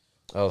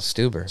 Oh,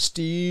 stuber.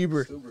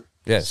 Stuber. Stuber.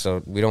 Yeah,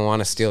 so we don't want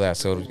to steal that,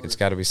 so it's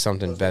got to be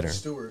something better.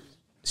 Stewart.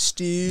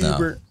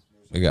 Stuber.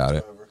 We got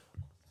it.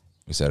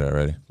 We said it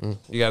already.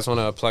 You guys want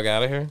to plug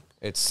out of here?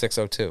 It's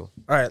 6:02. All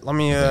right, let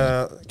me.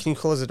 Can you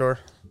close the door?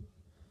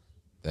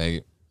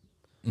 Thank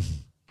you.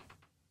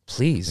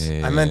 Please.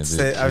 Yeah, I meant to dude.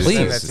 say. I was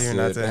saying that Please. to you,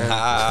 not to him.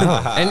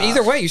 And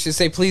either way, you should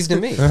say please to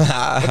me.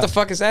 What the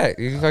fuck is that?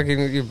 Your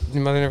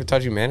mother never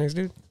taught you manners,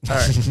 dude? All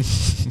right.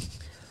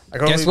 I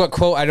go Guess leave- what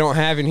quote I don't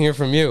have in here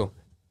from you?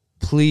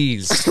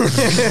 Please. You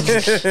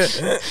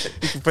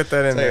can put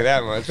that in Say there.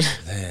 that much.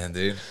 Man,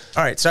 dude.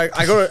 All right, so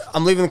I go.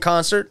 I'm leaving the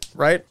concert,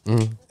 right?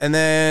 And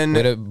then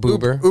With a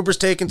boober. Uber's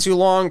taking too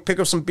long. Pick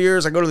up some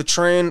beers. I go to the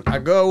train. I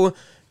go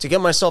to get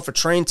myself a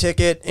train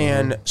ticket,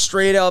 and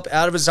straight up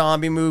out of a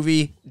zombie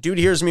movie, dude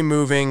hears me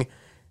moving.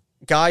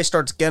 Guy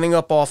starts getting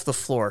up off the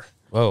floor.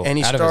 Whoa, and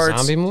he out starts of a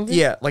zombie movie?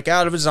 Yeah, like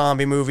out of a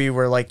zombie movie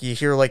where like you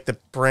hear like the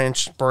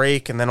branch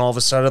break, and then all of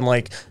a sudden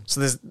like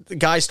the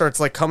guy starts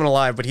like coming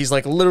alive, but he's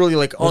like literally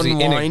like unwinding.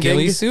 He in a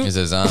ghillie suit? He's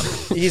a zombie.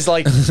 He's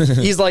like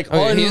he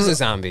is a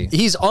zombie.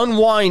 He's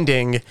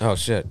unwinding. Oh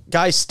shit!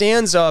 Guy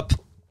stands up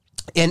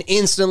and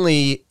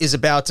instantly is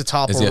about to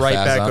topple right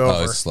back zombie? over.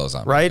 Oh, it's a slow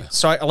zombie. Right? Okay.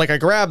 So I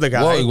grab the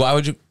guy. Whoa, why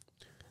would you?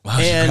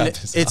 And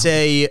it's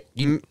a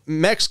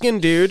Mexican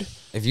dude.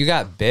 If you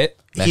got bit,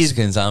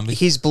 Mexican zombie.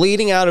 He's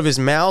bleeding out of his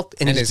mouth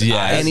and his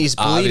eyes, and he's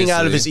bleeding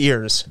out of his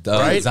ears.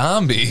 Right?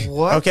 Zombie.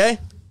 What? Okay.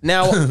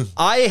 Now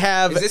I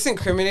have. Is this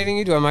incriminating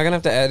you? Am I gonna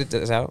have to edit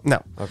this out?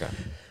 No. Okay.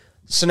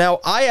 So now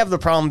I have the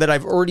problem that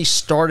I've already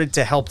started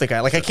to help the guy.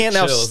 Like I can't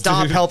now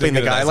stop helping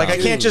the guy. Like I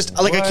can't just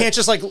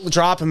like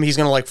drop him. He's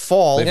gonna like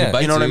fall. If he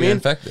bites you know what I you're mean?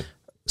 infected.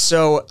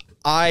 So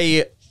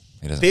I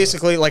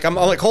basically like I'm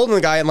like holding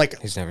the guy and like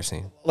He's never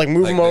seen. like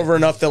move him over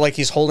enough that like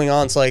he's holding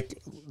on to like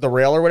the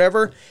rail or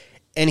whatever,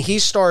 and he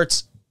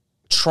starts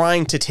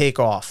trying to take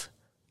off,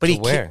 but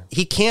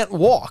he can't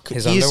walk.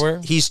 His underwear?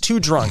 He's too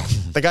drunk.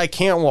 The guy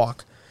can't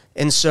walk,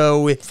 and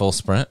so Full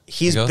sprint.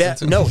 he's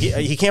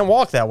he can't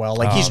walk that well.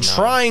 Like he's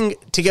trying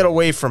to get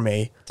away from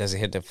me. Does he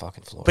hit the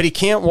fucking floor? But he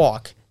can't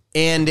walk,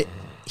 and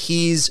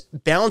he's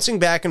bouncing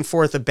back and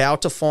forth,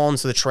 about to fall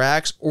into the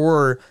tracks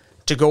or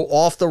to go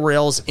off the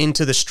rails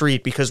into the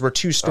street because we're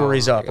 2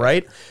 stories up,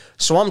 right?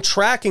 So I'm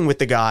tracking with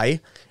the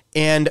guy,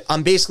 and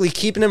I'm basically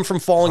keeping him from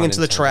falling into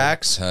the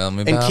tracks and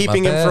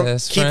keeping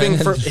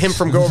him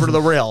from go over to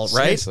the rail,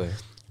 right? Seriously.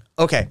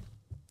 Okay,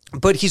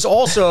 but he's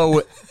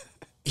also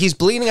he's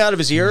bleeding out of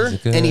his ear,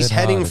 and he's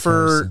heading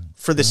for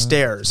the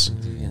stairs,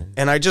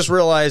 and I just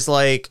realized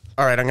like,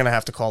 all right, I'm gonna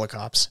have to call the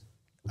cops.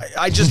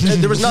 I just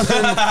there was nothing.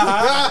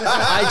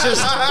 I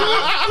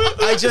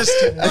just.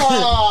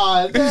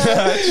 Oh,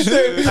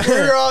 We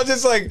were all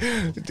just like,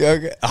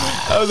 okay.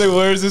 I was like,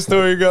 "Where's the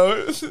story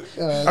going?"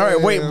 All right,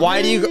 wait.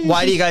 Why do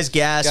you guys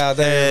gasp? God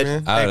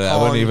damn, I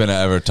wouldn't even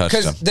ever touch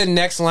them. Because the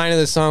next line of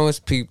the song was,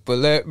 "People,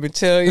 let me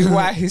tell you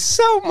why he's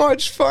so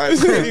much fun."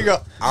 And you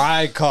go,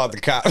 "I called the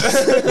cops."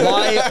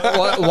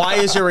 Why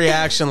is your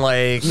reaction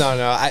like? No.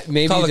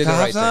 Maybe Call you the did the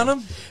cops right on thing.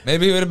 him.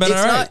 Maybe he would have been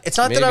all right. It's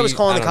not that I was Maybe,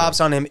 calling I the don't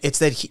cops on him. It's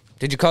that he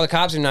Did you call the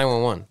cops or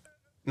 911?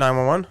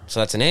 911. So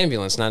that's an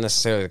ambulance, not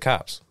necessarily the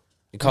cops.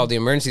 You called the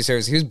emergency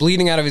service. He was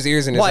bleeding out of his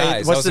ears and his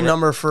eyes. What's the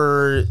number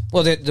for?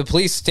 Well, the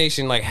police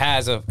station like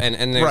has and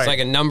there's like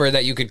a number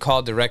that you could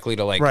call directly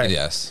to like. Right.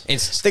 Yes.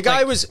 It's The guy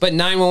like, was- but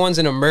 911's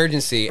an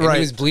emergency, and Right. he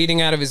was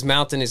bleeding out of his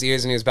mouth and his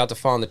ears, and he was about to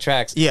fall on the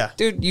tracks. Yeah.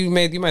 Dude, you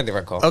made the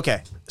right call.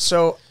 Okay,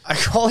 so I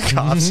call the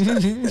cops.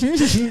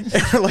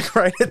 And we're like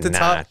right at the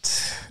top.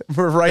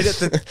 We're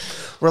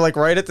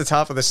right at the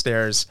top of the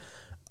stairs.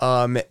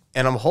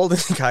 And I'm holding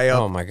the guy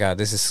up. Oh my God,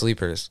 this is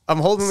sleepers. I'm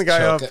holding the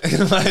guy up.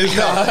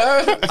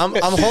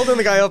 I'm holding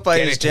the guy up by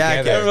Get his it together.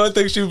 jacket. Everyone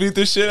thinks you beat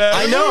the shit out of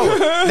I him. know.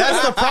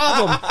 That's the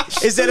problem.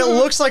 Is that it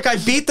looks like I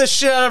beat the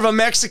shit out of a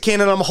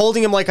Mexican, and I'm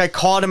holding him like I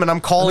caught him, and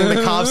I'm calling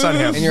the cops on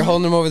him. And you're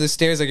holding him over the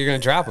stairs like you're gonna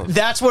drop him.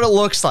 That's what it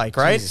looks like,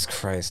 right? Jesus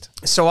Christ.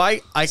 So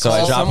I So call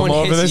I drop him someone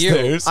over the hits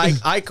you. stairs.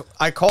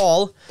 I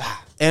call,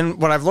 and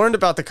what I've learned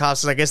about the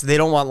cops is I guess they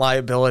don't want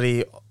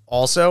liability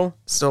also.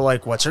 So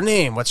like, what's her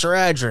name? What's her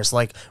address?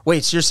 Like,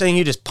 wait, so you're saying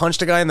you just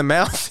punched a guy in the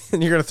mouth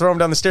and you're gonna throw him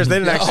down the stairs? They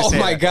didn't actually say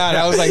my that. God,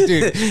 I was like,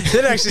 dude. They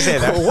didn't actually say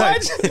that.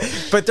 What?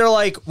 But they're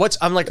like,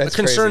 I'm like That's a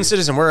concerned crazy.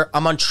 citizen where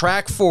I'm on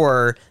track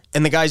 4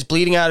 and the guy's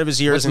bleeding out of his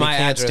ears What's and he my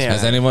can't address,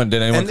 stand.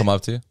 Did anyone And come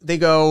up to you? They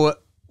go,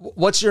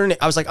 what's your name?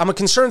 I was like, I'm a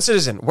concerned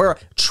citizen. We're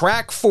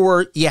track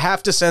 4. You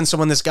have to send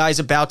someone. This guy's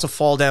about to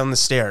fall down the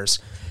stairs.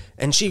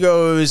 And she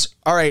goes,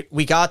 all right,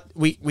 we got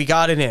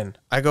it in.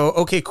 I go,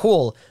 okay,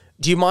 cool.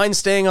 Do you mind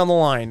staying on the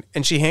line?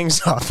 And she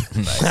hangs up.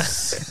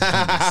 Nice.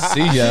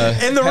 See ya.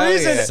 And the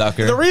reason, yeah.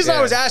 Sucker. the reason I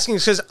Yeah. was asking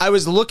is because I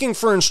was looking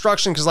for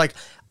instruction because like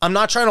I'm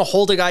not trying to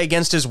hold a guy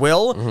against his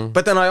will,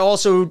 but then I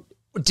also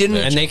didn't.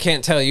 And they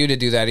can't tell you to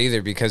do that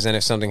either, because then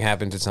if something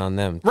happens, it's on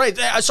them. Right.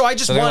 So I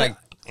just So they're want.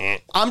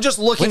 I'm just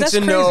looking Wait, that's to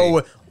crazy.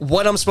 know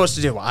what I'm supposed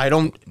to do.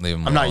 I'm Leave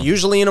him not alone.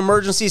 usually in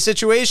emergency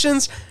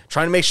situations.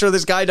 Trying to make sure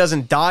this guy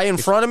doesn't die in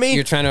front of me.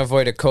 You're trying to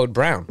avoid a code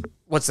brown.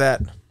 What's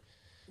that?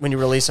 When you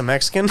release a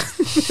Mexican?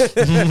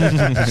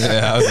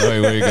 Yeah, I was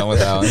wondering where you're going with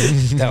that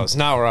one. That was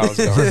not where I was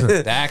going.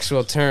 The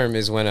actual term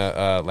is when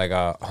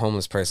a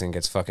homeless person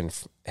gets fucking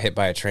hit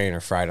by a train or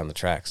fried on the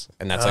tracks,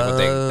 and that's like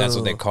that's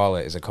what they call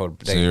it, is a code.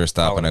 So you're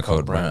stopping a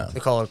code brown. They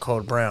call it a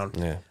code brown.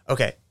 Yeah.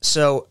 Okay,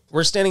 so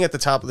we're standing at the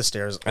top of the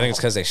stairs. I think it's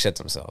because they shit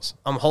themselves.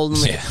 I'm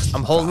holding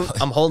I'm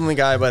holding the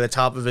guy by the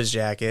top of his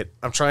jacket.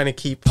 I'm trying to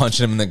keep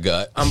Punching him in the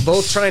gut. I'm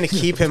both trying to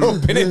keep him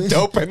And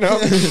doping him,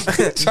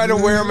 trying to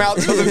wear him out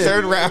till the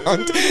third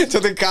round, till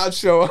the cops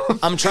show up.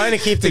 I'm trying to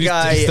keep the He's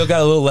guy still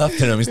got a little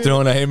left in him. He's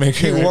throwing a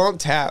haymaker. He won't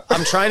tap.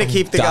 I'm trying to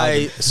keep the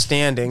guy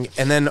standing.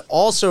 And then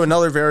also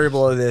another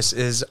variable of this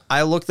is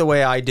I look the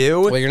way I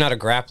do. Well, you're not a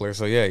grappler,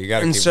 so yeah, you got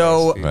to. And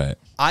so Right.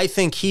 I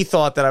think he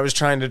thought that I was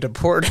trying to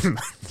deport him.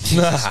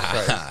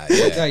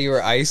 Yeah, you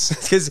were ICE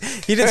because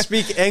he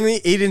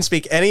didn't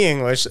speak any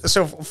English.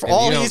 So for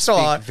all he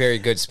saw, very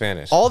good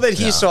Spanish. All that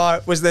he saw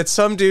was that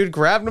some dude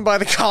grabbed him by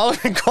the collar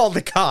and called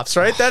the cops.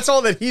 Right? That's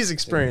all that he's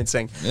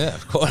experiencing. Yeah,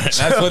 of course.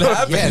 That's what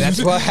happened. Yeah,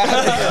 that's what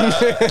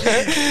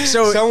happened.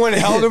 So someone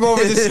held him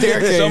over the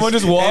staircase. Someone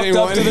just walked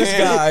up to this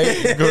guy,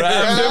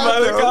 grabbed him by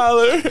the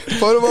collar,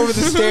 put him over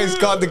the stairs,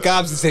 called the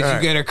cops, and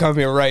said, "You gotta come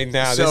here right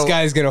now. This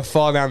guy's gonna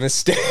fall down the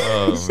stairs."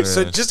 Oh, man.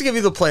 So just to give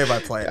you the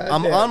play-by-play,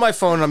 I'm on my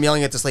phone and I'm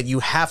yelling at this lady. You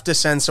have to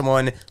send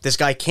someone. This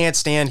guy can't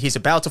stand. He's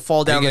about to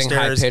fall down the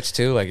stairs. High pitched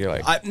too, like you're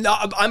like.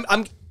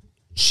 I'm.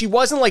 She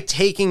wasn't like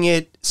taking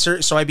it, so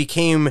I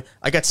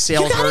got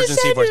sales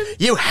urgency voice.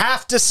 You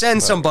have to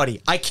send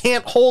somebody. I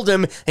can't hold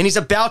him, and he's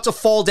about to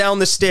fall down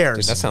the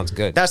stairs. Dude, that sounds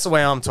good. That's the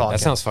way I'm talking. That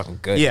sounds fucking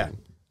good. Yeah, dude.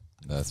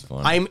 That's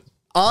funny. I'm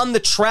on the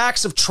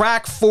tracks of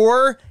track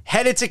 4,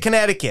 headed to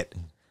Connecticut,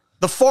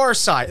 the far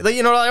side.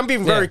 You know, I'm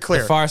being very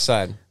clear. The far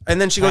side. And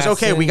then she goes,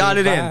 "Okay, we got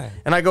it in."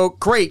 And I go,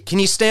 "Great. Can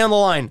you stay on the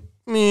line?"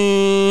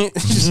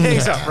 Just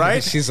hangs up,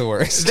 right? She's the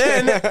worst.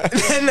 Then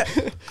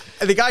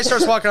the guy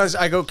starts walking on.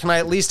 I go, "Can I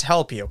at least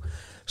help you?"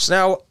 So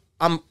now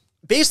I'm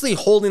basically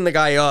holding the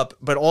guy up,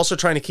 but also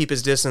trying to keep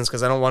his distance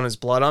because I don't want his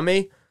blood on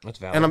me. That's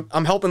valid. And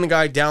I'm helping the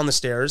guy down the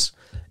stairs.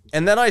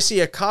 And then I see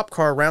a cop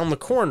car around the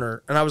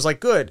corner, and I was like,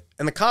 "Good."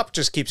 And the cop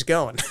just keeps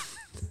going.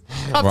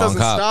 Cop doesn't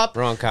stop.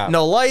 Wrong cop.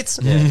 No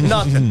lights.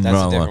 Nothing.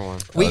 That's a different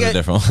one. A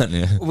different one.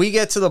 Yeah. We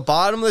get to the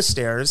bottom of the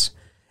stairs,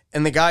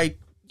 and the guy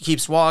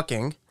keeps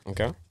walking.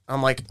 Okay.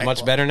 I'm like,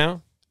 Much better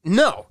now?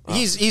 No,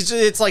 he's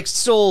it's like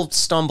still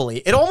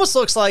stumbly. It almost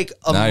looks like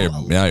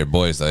now you're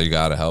boys though. You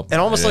gotta help. It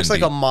almost looks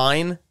like a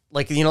mine.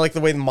 Like, you know, like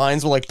the way the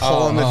mines will like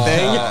pull on the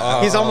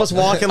thing. He's almost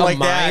walking like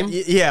mime?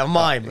 that. Yeah,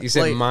 mime. You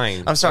said like,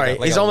 mime. I'm sorry.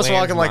 Like he's almost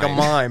walking like a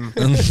mime.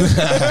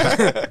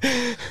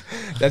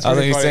 That's I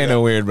think he's saying it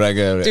weird, but I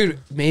get it. Dude,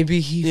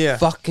 maybe he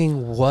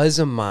fucking was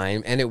a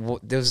mime, and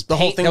there was the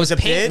whole thing was a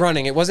paint bit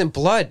running. It wasn't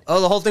blood. Oh,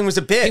 the whole thing was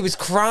a bit. He was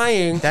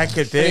crying. That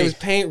could be. And it was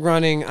paint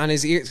running on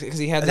his ears because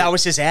he had. That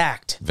was his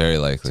act. Very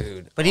likely.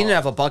 Dude, but he didn't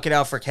have a bucket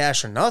out for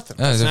cash or nothing.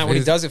 That's not what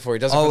he does it for. He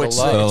does it for the love. It's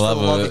for the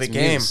love of the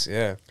game.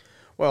 Yeah.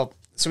 Well,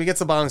 so we get to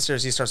the bottom of the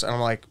stairs. He starts, and I'm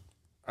like,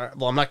 all right,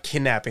 well, I'm not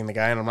kidnapping the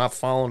guy, and I'm not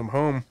following him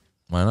home.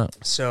 Why not?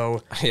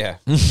 So yeah.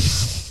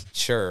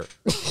 Sure.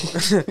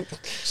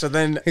 So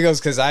then he goes,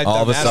 because I'd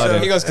done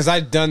that. He goes, because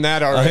I'd done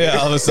that already. Yeah,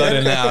 all of a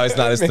sudden now it's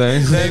not his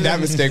thing. Made that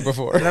mistake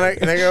before.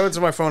 Then I go to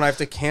my phone. I have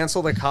to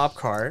cancel the cop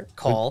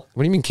call.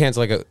 What do you mean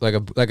cancel? Like a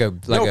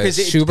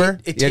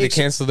Schuber? It you had to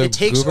cancel the. It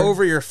takes Goober?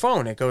 over your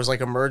phone. It goes like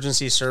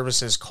emergency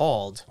services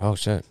called. Oh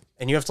shit.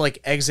 And you have to like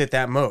exit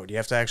that mode. You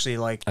have to actually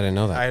like. I didn't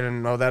know that. I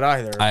didn't know that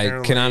either.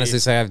 I can honestly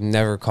say I've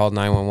never called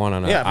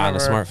 911 on a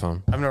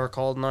smartphone. I've never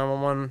called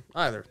 911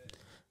 either.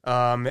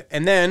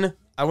 And then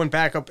I went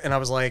back up and I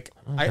was like,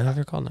 I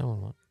never called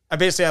 911.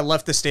 I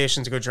left the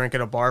station to go drink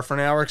at a bar for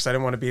an hour because I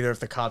didn't want to be there if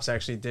the cops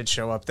actually did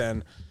show up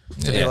then.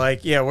 To be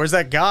like, yeah, where's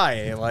that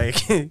guy? Like,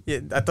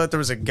 I thought there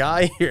was a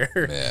guy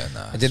here. Yeah,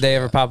 nah. Did they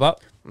ever pop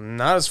up?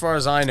 Not as far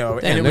as I know.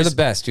 Damn, and they're the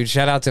best, dude.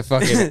 Shout out to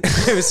fucking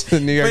the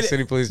New York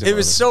City Police Department. It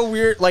was so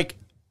weird, like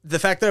the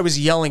fact that I was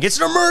yelling, "It's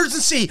an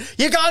emergency!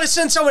 You gotta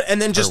send someone!"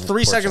 And then just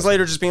 3 seconds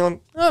later, just being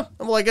like, "Oh,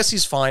 well, I guess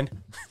he's fine."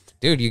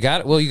 Dude, you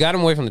got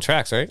him away from the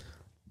tracks, right?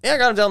 Yeah, I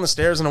got him down the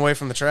stairs and away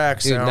from the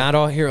tracks. Dude, so. Not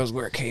all heroes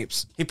wear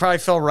capes. He probably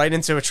fell right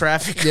into a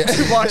traffic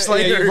 2 blocks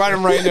later. Yeah, you brought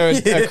him right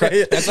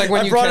into That's like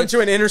when I brought him to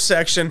an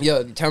intersection.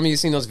 Yo, tell me you've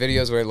seen those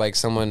videos where like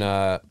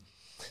someone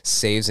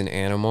saves an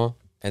animal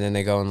and then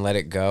they go and let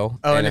it go.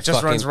 Oh, and it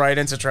just runs right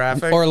into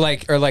traffic? Or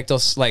they'll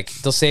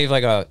save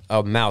like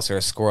a mouse or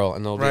a squirrel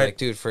and they'll be like,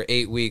 dude, for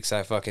 8 weeks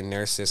I fucking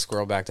nursed this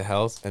squirrel back to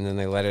health, and then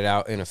they let it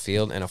out in a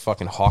field and a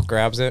fucking hawk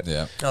grabs it.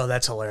 Yeah. Oh,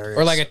 that's hilarious.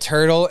 Or like a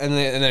turtle and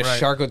then a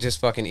shark will just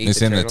fucking eat the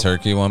turtle. You seen the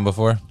turkey one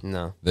before?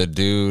 No. The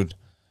dude,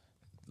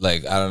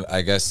 like,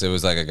 I guess it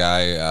was like a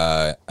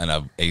guy and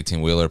a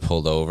 18-wheeler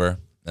pulled over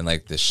and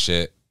like the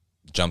shit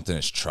jumped in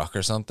his truck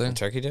or something. The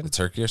turkey did? The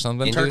turkey or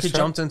something. The turkey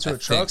jumped into a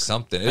truck?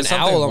 Something. An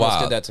owl almost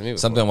did that to me before.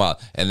 Something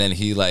wild. And then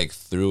he like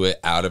threw it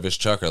out of his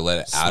truck or let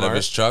it out of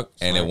his truck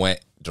and it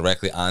went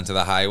directly onto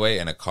the highway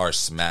and a car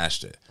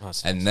smashed it.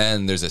 And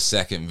then there's a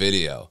second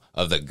video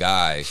of the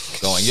guy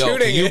going, yo,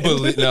 can you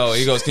believe? No,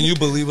 he goes, can you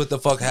believe what the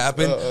fuck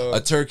happened? A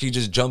turkey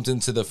just jumped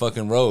into the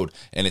fucking road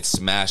and it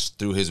smashed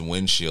through his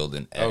windshield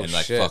and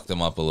like fucked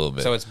him up a little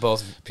bit. So it's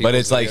both people. But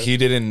it's like he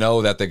didn't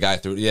know that the guy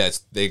threw. Yeah,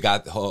 they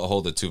got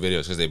hold of 2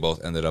 videos because they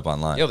both ended up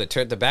online. Yo,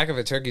 the back of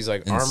a turkey's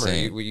like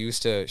Insane. armor. We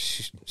used to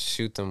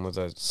shoot them with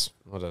a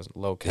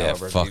low Yeah,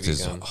 caliber fucked BB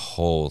his gun.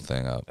 whole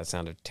thing up. That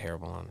sounded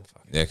terrible on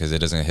fucking. Yeah, because it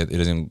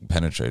doesn't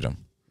penetrate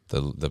them.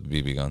 The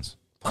BB guns.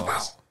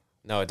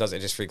 No, it doesn't.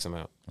 It just freaks them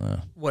out.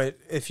 What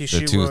if you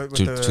They're shoot with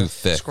too the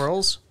thick.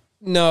 squirrels?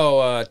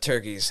 No,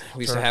 turkeys.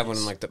 We used to have one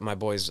in like my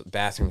boy's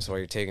bathroom. So while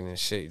you're taking his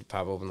shit, you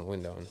pop open the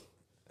window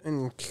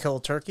And kill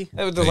a turkey?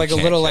 it was like a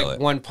little like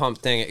one pump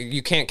thing.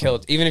 You can't kill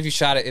it, even if you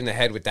shot it in the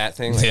head with that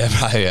thing. Like,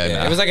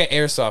 Yeah. it was like an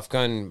airsoft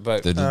gun,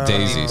 but The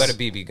daisies. but a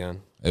BB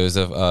gun. It was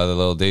the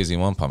little Daisy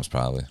 1 pumps,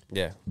 probably.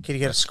 Yeah. Could you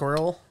get a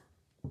squirrel?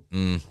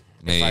 Maybe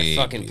If I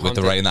fucking with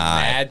the right in the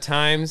eye. mad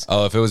times.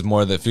 Oh, if it was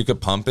more if you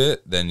could pump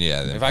it, then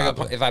yeah. Then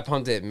If I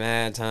pumped it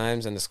mad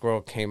times and the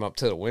squirrel came up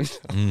to the window,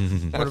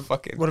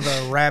 What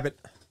about a rabbit?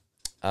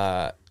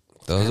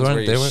 those where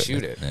weren't. you They were.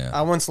 shoot it. Yeah.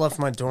 I once left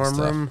my dorm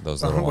room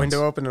Those a little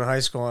window ones. open in high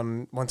school,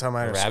 and one time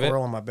I had a rabbit?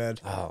 squirrel on my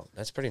bed. Oh,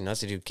 that's pretty nuts.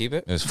 Did you keep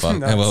it? It was fun.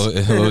 Nuts.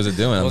 What was it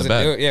doing on the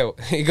bed? Yeah,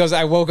 he goes.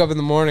 I woke up in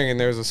the morning and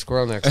there was a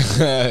squirrel next to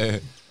me.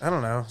 I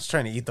don't know. I was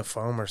trying to eat the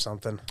foam or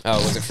something. Oh,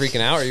 was it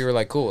freaking out, or you were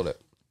like cool with it?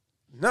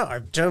 No,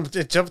 it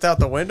jumped out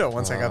the window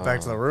once I got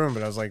back to the room,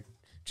 but I was like,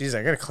 geez,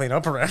 I gotta clean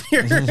up around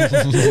here.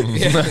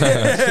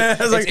 I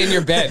was It's in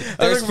your bed.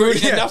 There's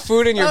enough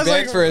food in your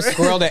bed for a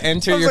squirrel to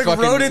enter your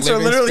fucking rodents are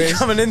living literally space.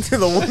 coming in through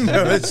the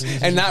windows.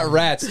 And not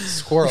rats,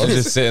 squirrels.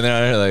 Just sitting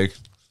there like,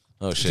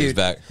 oh shit, he's Dude.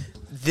 back.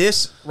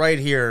 This right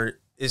here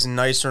is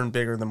nicer and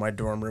bigger than my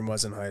dorm room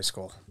was in high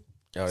school.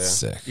 Oh yeah,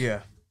 Sick. Yeah,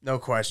 no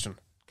question.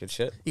 good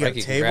shit. You got a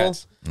Mikey, table.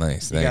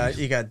 congrats. Nice.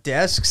 You got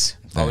desks,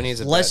 All we need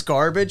is a less bed.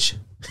 garbage,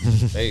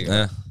 There you go.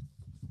 Yeah.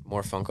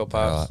 More Funko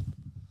Pops.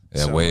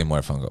 Yeah, So- way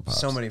more Funko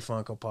Pops. so many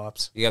Funko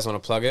Pops. You guys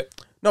want to plug it?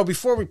 No,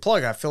 before we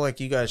plug, I feel like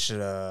you guys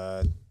should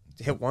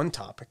hit one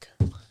topic.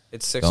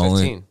 It's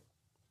only- 6:15.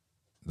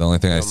 The only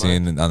thing I Don't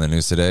seen on the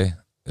news today,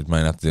 it might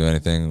not have to do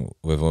anything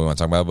with what we want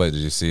to talk about, but did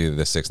you see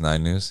the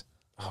 6ix9ine news?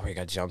 Oh, we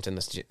got jumped in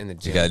the gym.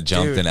 You got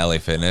jumped Dude. in LA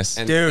Fitness.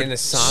 And Dude. in the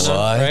sauna,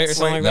 What? right, or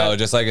something like No, that.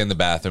 just like in the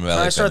bathroom of Can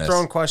LA I start Fitness.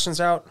 throwing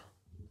questions out?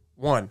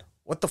 One,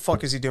 what the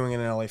fuck is he doing in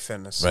LA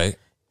Fitness? Right?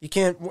 You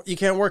can't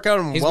work out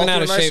in He's been out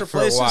wealthier, of nicer shape for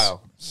places. a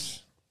while.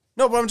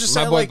 No, but I'm just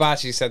My saying, boy like,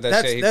 Bocce said that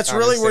that's- shit. He that's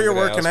honestly really where said you're that.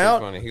 That was working pretty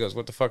out? funny. He goes,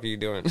 "What the fuck are you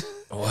doing?"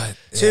 What?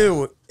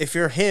 two, if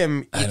you're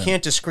him, you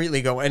can't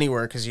discreetly go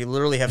anywhere because you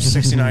literally have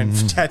 69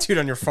 tattooed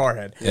on your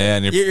forehead. Yeah,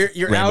 and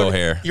your rainbow out,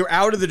 hair. You're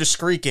out of the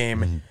discreet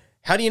game.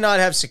 How do you not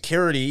have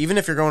security, even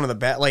if you're going to the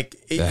bat? Like,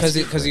 Because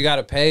you got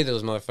to pay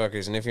those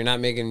motherfuckers, and if you're not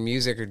making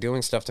music or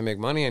doing stuff to make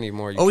money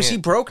anymore, you is he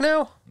can't. broke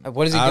now?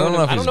 What is he I doing? don't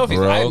know if I don't he's know if he's.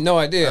 I have broke. no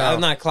idea. Oh. I'm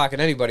not clocking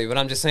anybody, but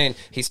I'm just saying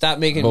he stopped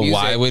making But music.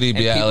 why would he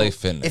be and at LA people-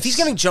 Fitness? If he's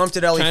getting jumped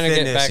at LA Trying to get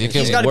Fitness, back he in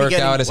he's shape. got can to be work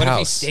getting. out his What if he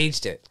house.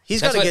 staged it? He's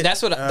That's gotta what, get-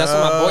 that's what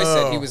my boy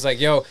said. He was like,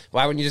 "Yo,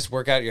 why wouldn't you just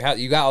work out at your house?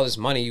 You got all this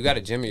money. You got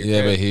a gym at your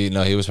Yeah, crib."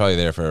 but he was probably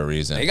there for a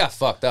reason. He got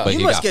fucked up. But You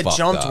he must got get fucked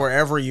jumped up.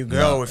 wherever you go.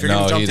 No, if you're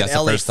getting jumped that's at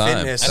the LA first time.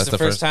 Fitness, That's the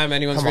first time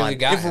anyone's Come really on.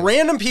 got If him.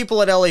 random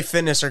people at LA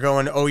Fitness are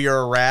going, "Oh, you're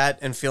a rat,"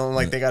 and feeling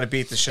like they got to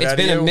beat the shit It's out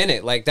of been you, a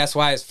minute. Like that's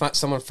why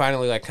someone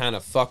finally like kind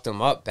of fucked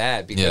him up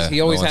bad because Yeah,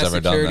 he always no one's has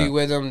ever done security that.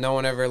 with him. No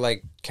one ever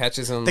like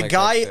catches him. the like,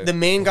 guy, like the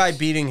main guy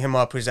beating him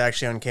up, who's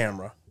actually on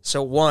camera.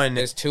 So one,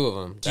 there's two of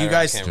them. do you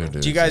guys,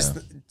 Dude, do you guys,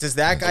 yeah. does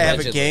that guy have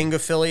a Allegedly. gang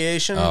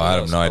affiliation? Oh, I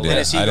have no idea. And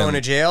is he I going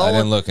to didn't- jail? I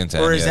didn't look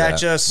into or any is of that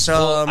just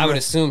some? I would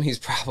assume he's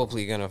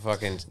probably gonna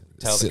fucking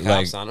tell the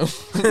Like- cops on him.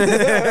 Oh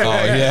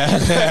yeah,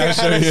 I'm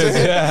sure he is.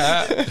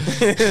 Yeah,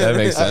 that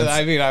makes sense.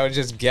 I mean, I would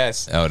just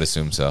guess. I would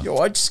assume so. Yo,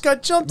 I just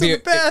got jumped in the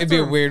bathroom. It'd be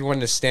a weird one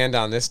to stand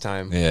on this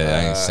time. Yeah,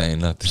 I ain't saying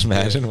nothing.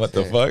 Imagine what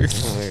the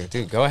fuck.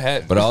 Dude, go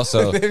ahead. But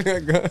also,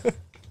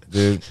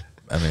 dude,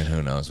 I mean,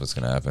 who knows what's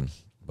gonna happen?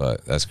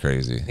 But that's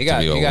crazy to be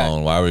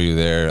alone. Why were you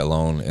there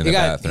alone in the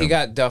bathroom? He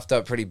got duffed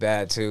up pretty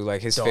bad too.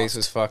 Like his face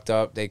was fucked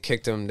up. They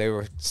kicked him. They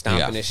were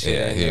stomping his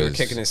shit. And they were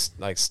kicking his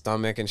like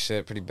stomach and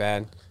shit pretty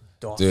bad.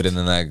 Dude, and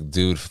then that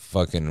dude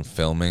fucking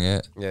filming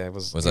it Yeah, it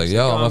was like,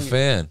 yo, I'm a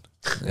fan.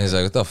 And he's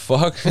like, what the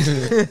fuck?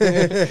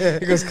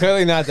 He goes,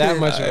 clearly not that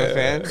much of a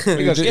fan.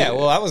 He goes, yeah,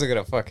 well, I wasn't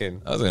gonna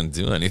fucking. I wasn't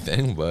gonna do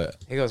anything, but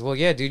He goes, well,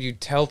 yeah, dude, you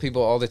tell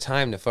people all the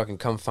time to fucking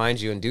come find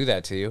you and do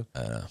that to you. I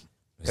don't know.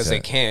 Because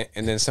they can't,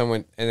 and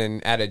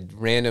then at a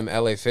random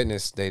LA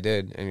Fitness they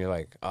did, and you're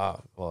like, oh,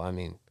 well, I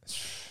mean,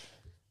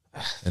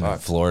 in fuck.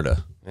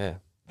 Florida. yeah,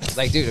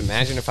 like, dude,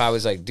 imagine if I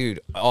was like,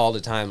 dude, all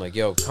the time, like,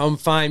 yo, come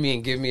find me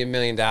and give me $1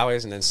 million,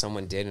 and then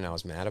someone did, and I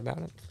was mad about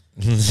it.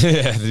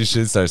 Yeah, you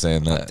should start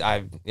saying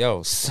that.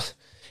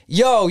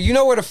 Yo, you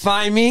know where to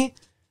find me?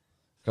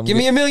 Give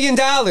me $1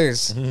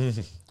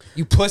 million,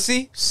 you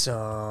pussy.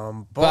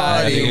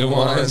 Somebody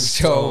once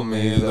told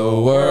me the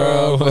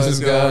world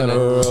was gonna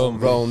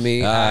roll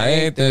me. I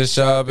ain't the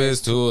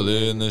sharpest tool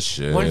in the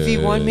shed.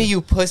 1v1 me, you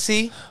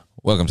pussy.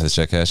 Welcome to the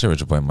Shedcast. Show with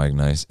your boy Mike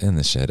Nice in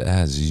the shed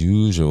as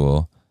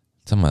usual.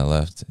 To my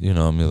left, you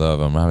know me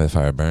love. I'm Robbie the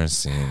Fire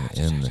Bernstein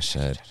in the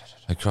shed.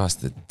 Across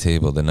the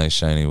table, the nice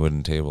shiny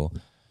wooden table.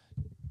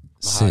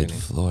 Sid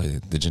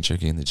Floyd, the Gin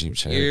Cherokee and the Jeep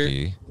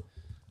Cherokee.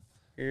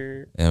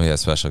 And we have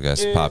special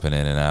guests popping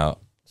in and out.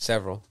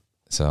 Several.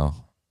 So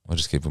we'll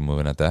just keep it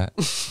moving at that.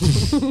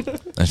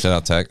 And shout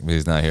out Tech, but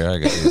he's not here. I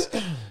guess he's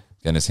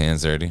getting his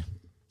hands dirty.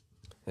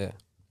 Yeah.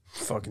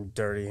 Fucking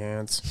dirty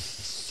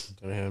hands.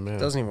 Dirty hand man.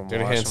 Doesn't even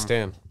Dirty wash hand them.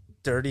 stand.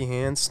 Dirty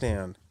hand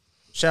stand.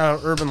 Shout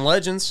out Urban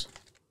Legends.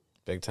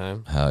 Big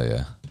time. Hell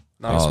yeah.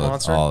 Not a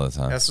sponsor. all the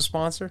time. That's a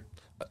sponsor.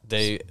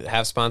 They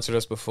have sponsored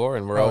us before,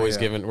 and we're always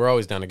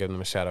down to give them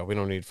a shout out. We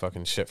don't need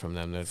fucking shit from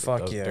them.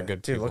 Fuck yeah, they're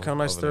good dude. people Look how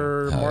nice over there.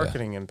 their Hell yeah.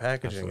 marketing and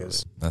packaging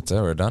is. That's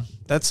it. We're done.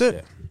 That's it.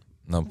 Yeah.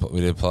 No,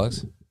 we did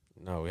plugs.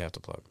 No, we have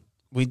to plug.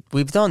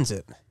 We've done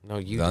it. No,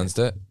 you Done did.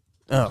 it.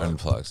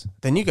 Unplugs.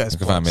 Then you guys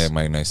can find me at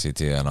Mike Nice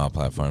CT on all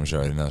platforms. You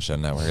already know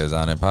Shed Network is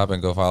on and popping.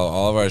 Go follow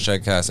all of our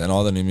Shedcasts and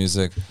all the new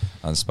music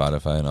on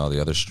Spotify and all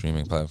the other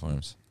streaming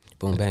platforms.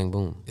 Boom, bang,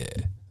 boom.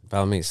 Yeah.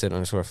 Follow me,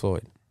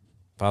 Sid_Floyd.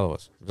 Follow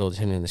us. Village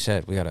Hidden in the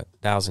Shed. We got a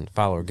 1,000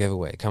 follower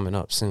giveaway coming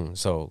up soon.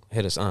 So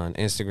hit us on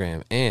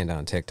Instagram and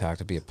on TikTok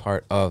to be a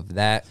part of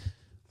that.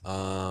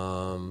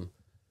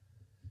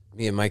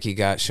 Me and Mikey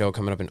got show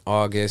coming up in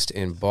August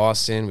in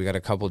Boston. We got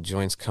a couple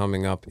joints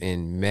coming up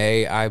in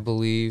May, I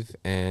believe,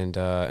 and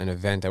an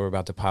event that we're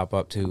about to pop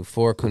up to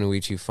for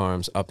Kunoichi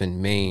Farms up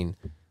in Maine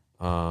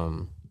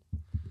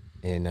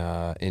in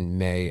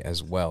May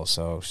as well.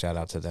 So shout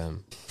out to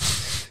them.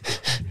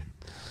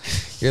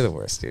 You're the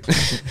worst, dude.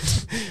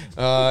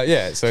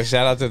 Yeah, so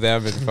shout out to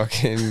them and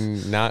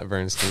fucking not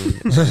Bernstein.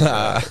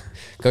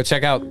 Go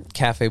check out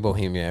Cafe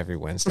Bohemia every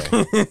Wednesday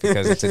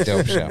because it's a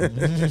dope show.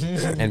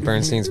 And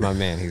Bernstein's my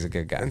man. He's a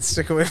good guy. And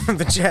stick away from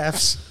the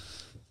Jaffs.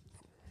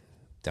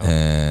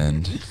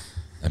 And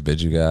I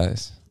bid you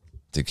guys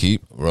to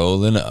keep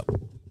rolling up.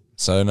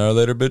 Sayonara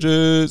later,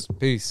 bitches.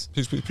 Peace.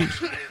 Peace, peace,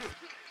 peace. What do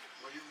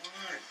you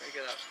want? Break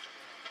it up.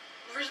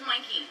 Where's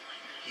Mikey?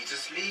 He's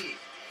asleep.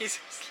 He's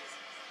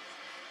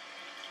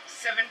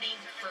 70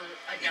 for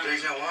a He dime.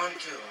 doesn't want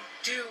to.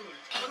 Dude,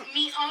 hook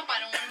me up.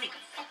 I don't want to make a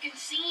fucking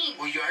scene.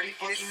 Well, you already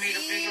fucking made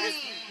a big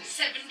scene.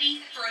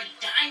 70 for a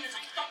dime is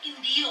a fucking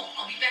deal.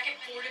 I'll be back at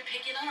 4 to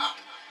pick it up.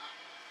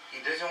 He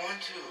doesn't want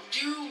to.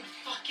 Dude,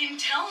 fucking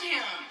tell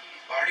him.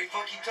 I already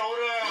fucking told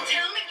him. Well,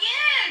 tell him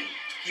again.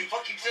 He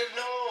fucking said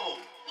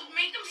no. Well,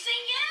 make him say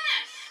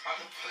yes. How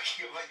the fuck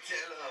am I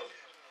tell him?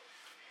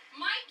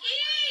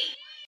 Mikey!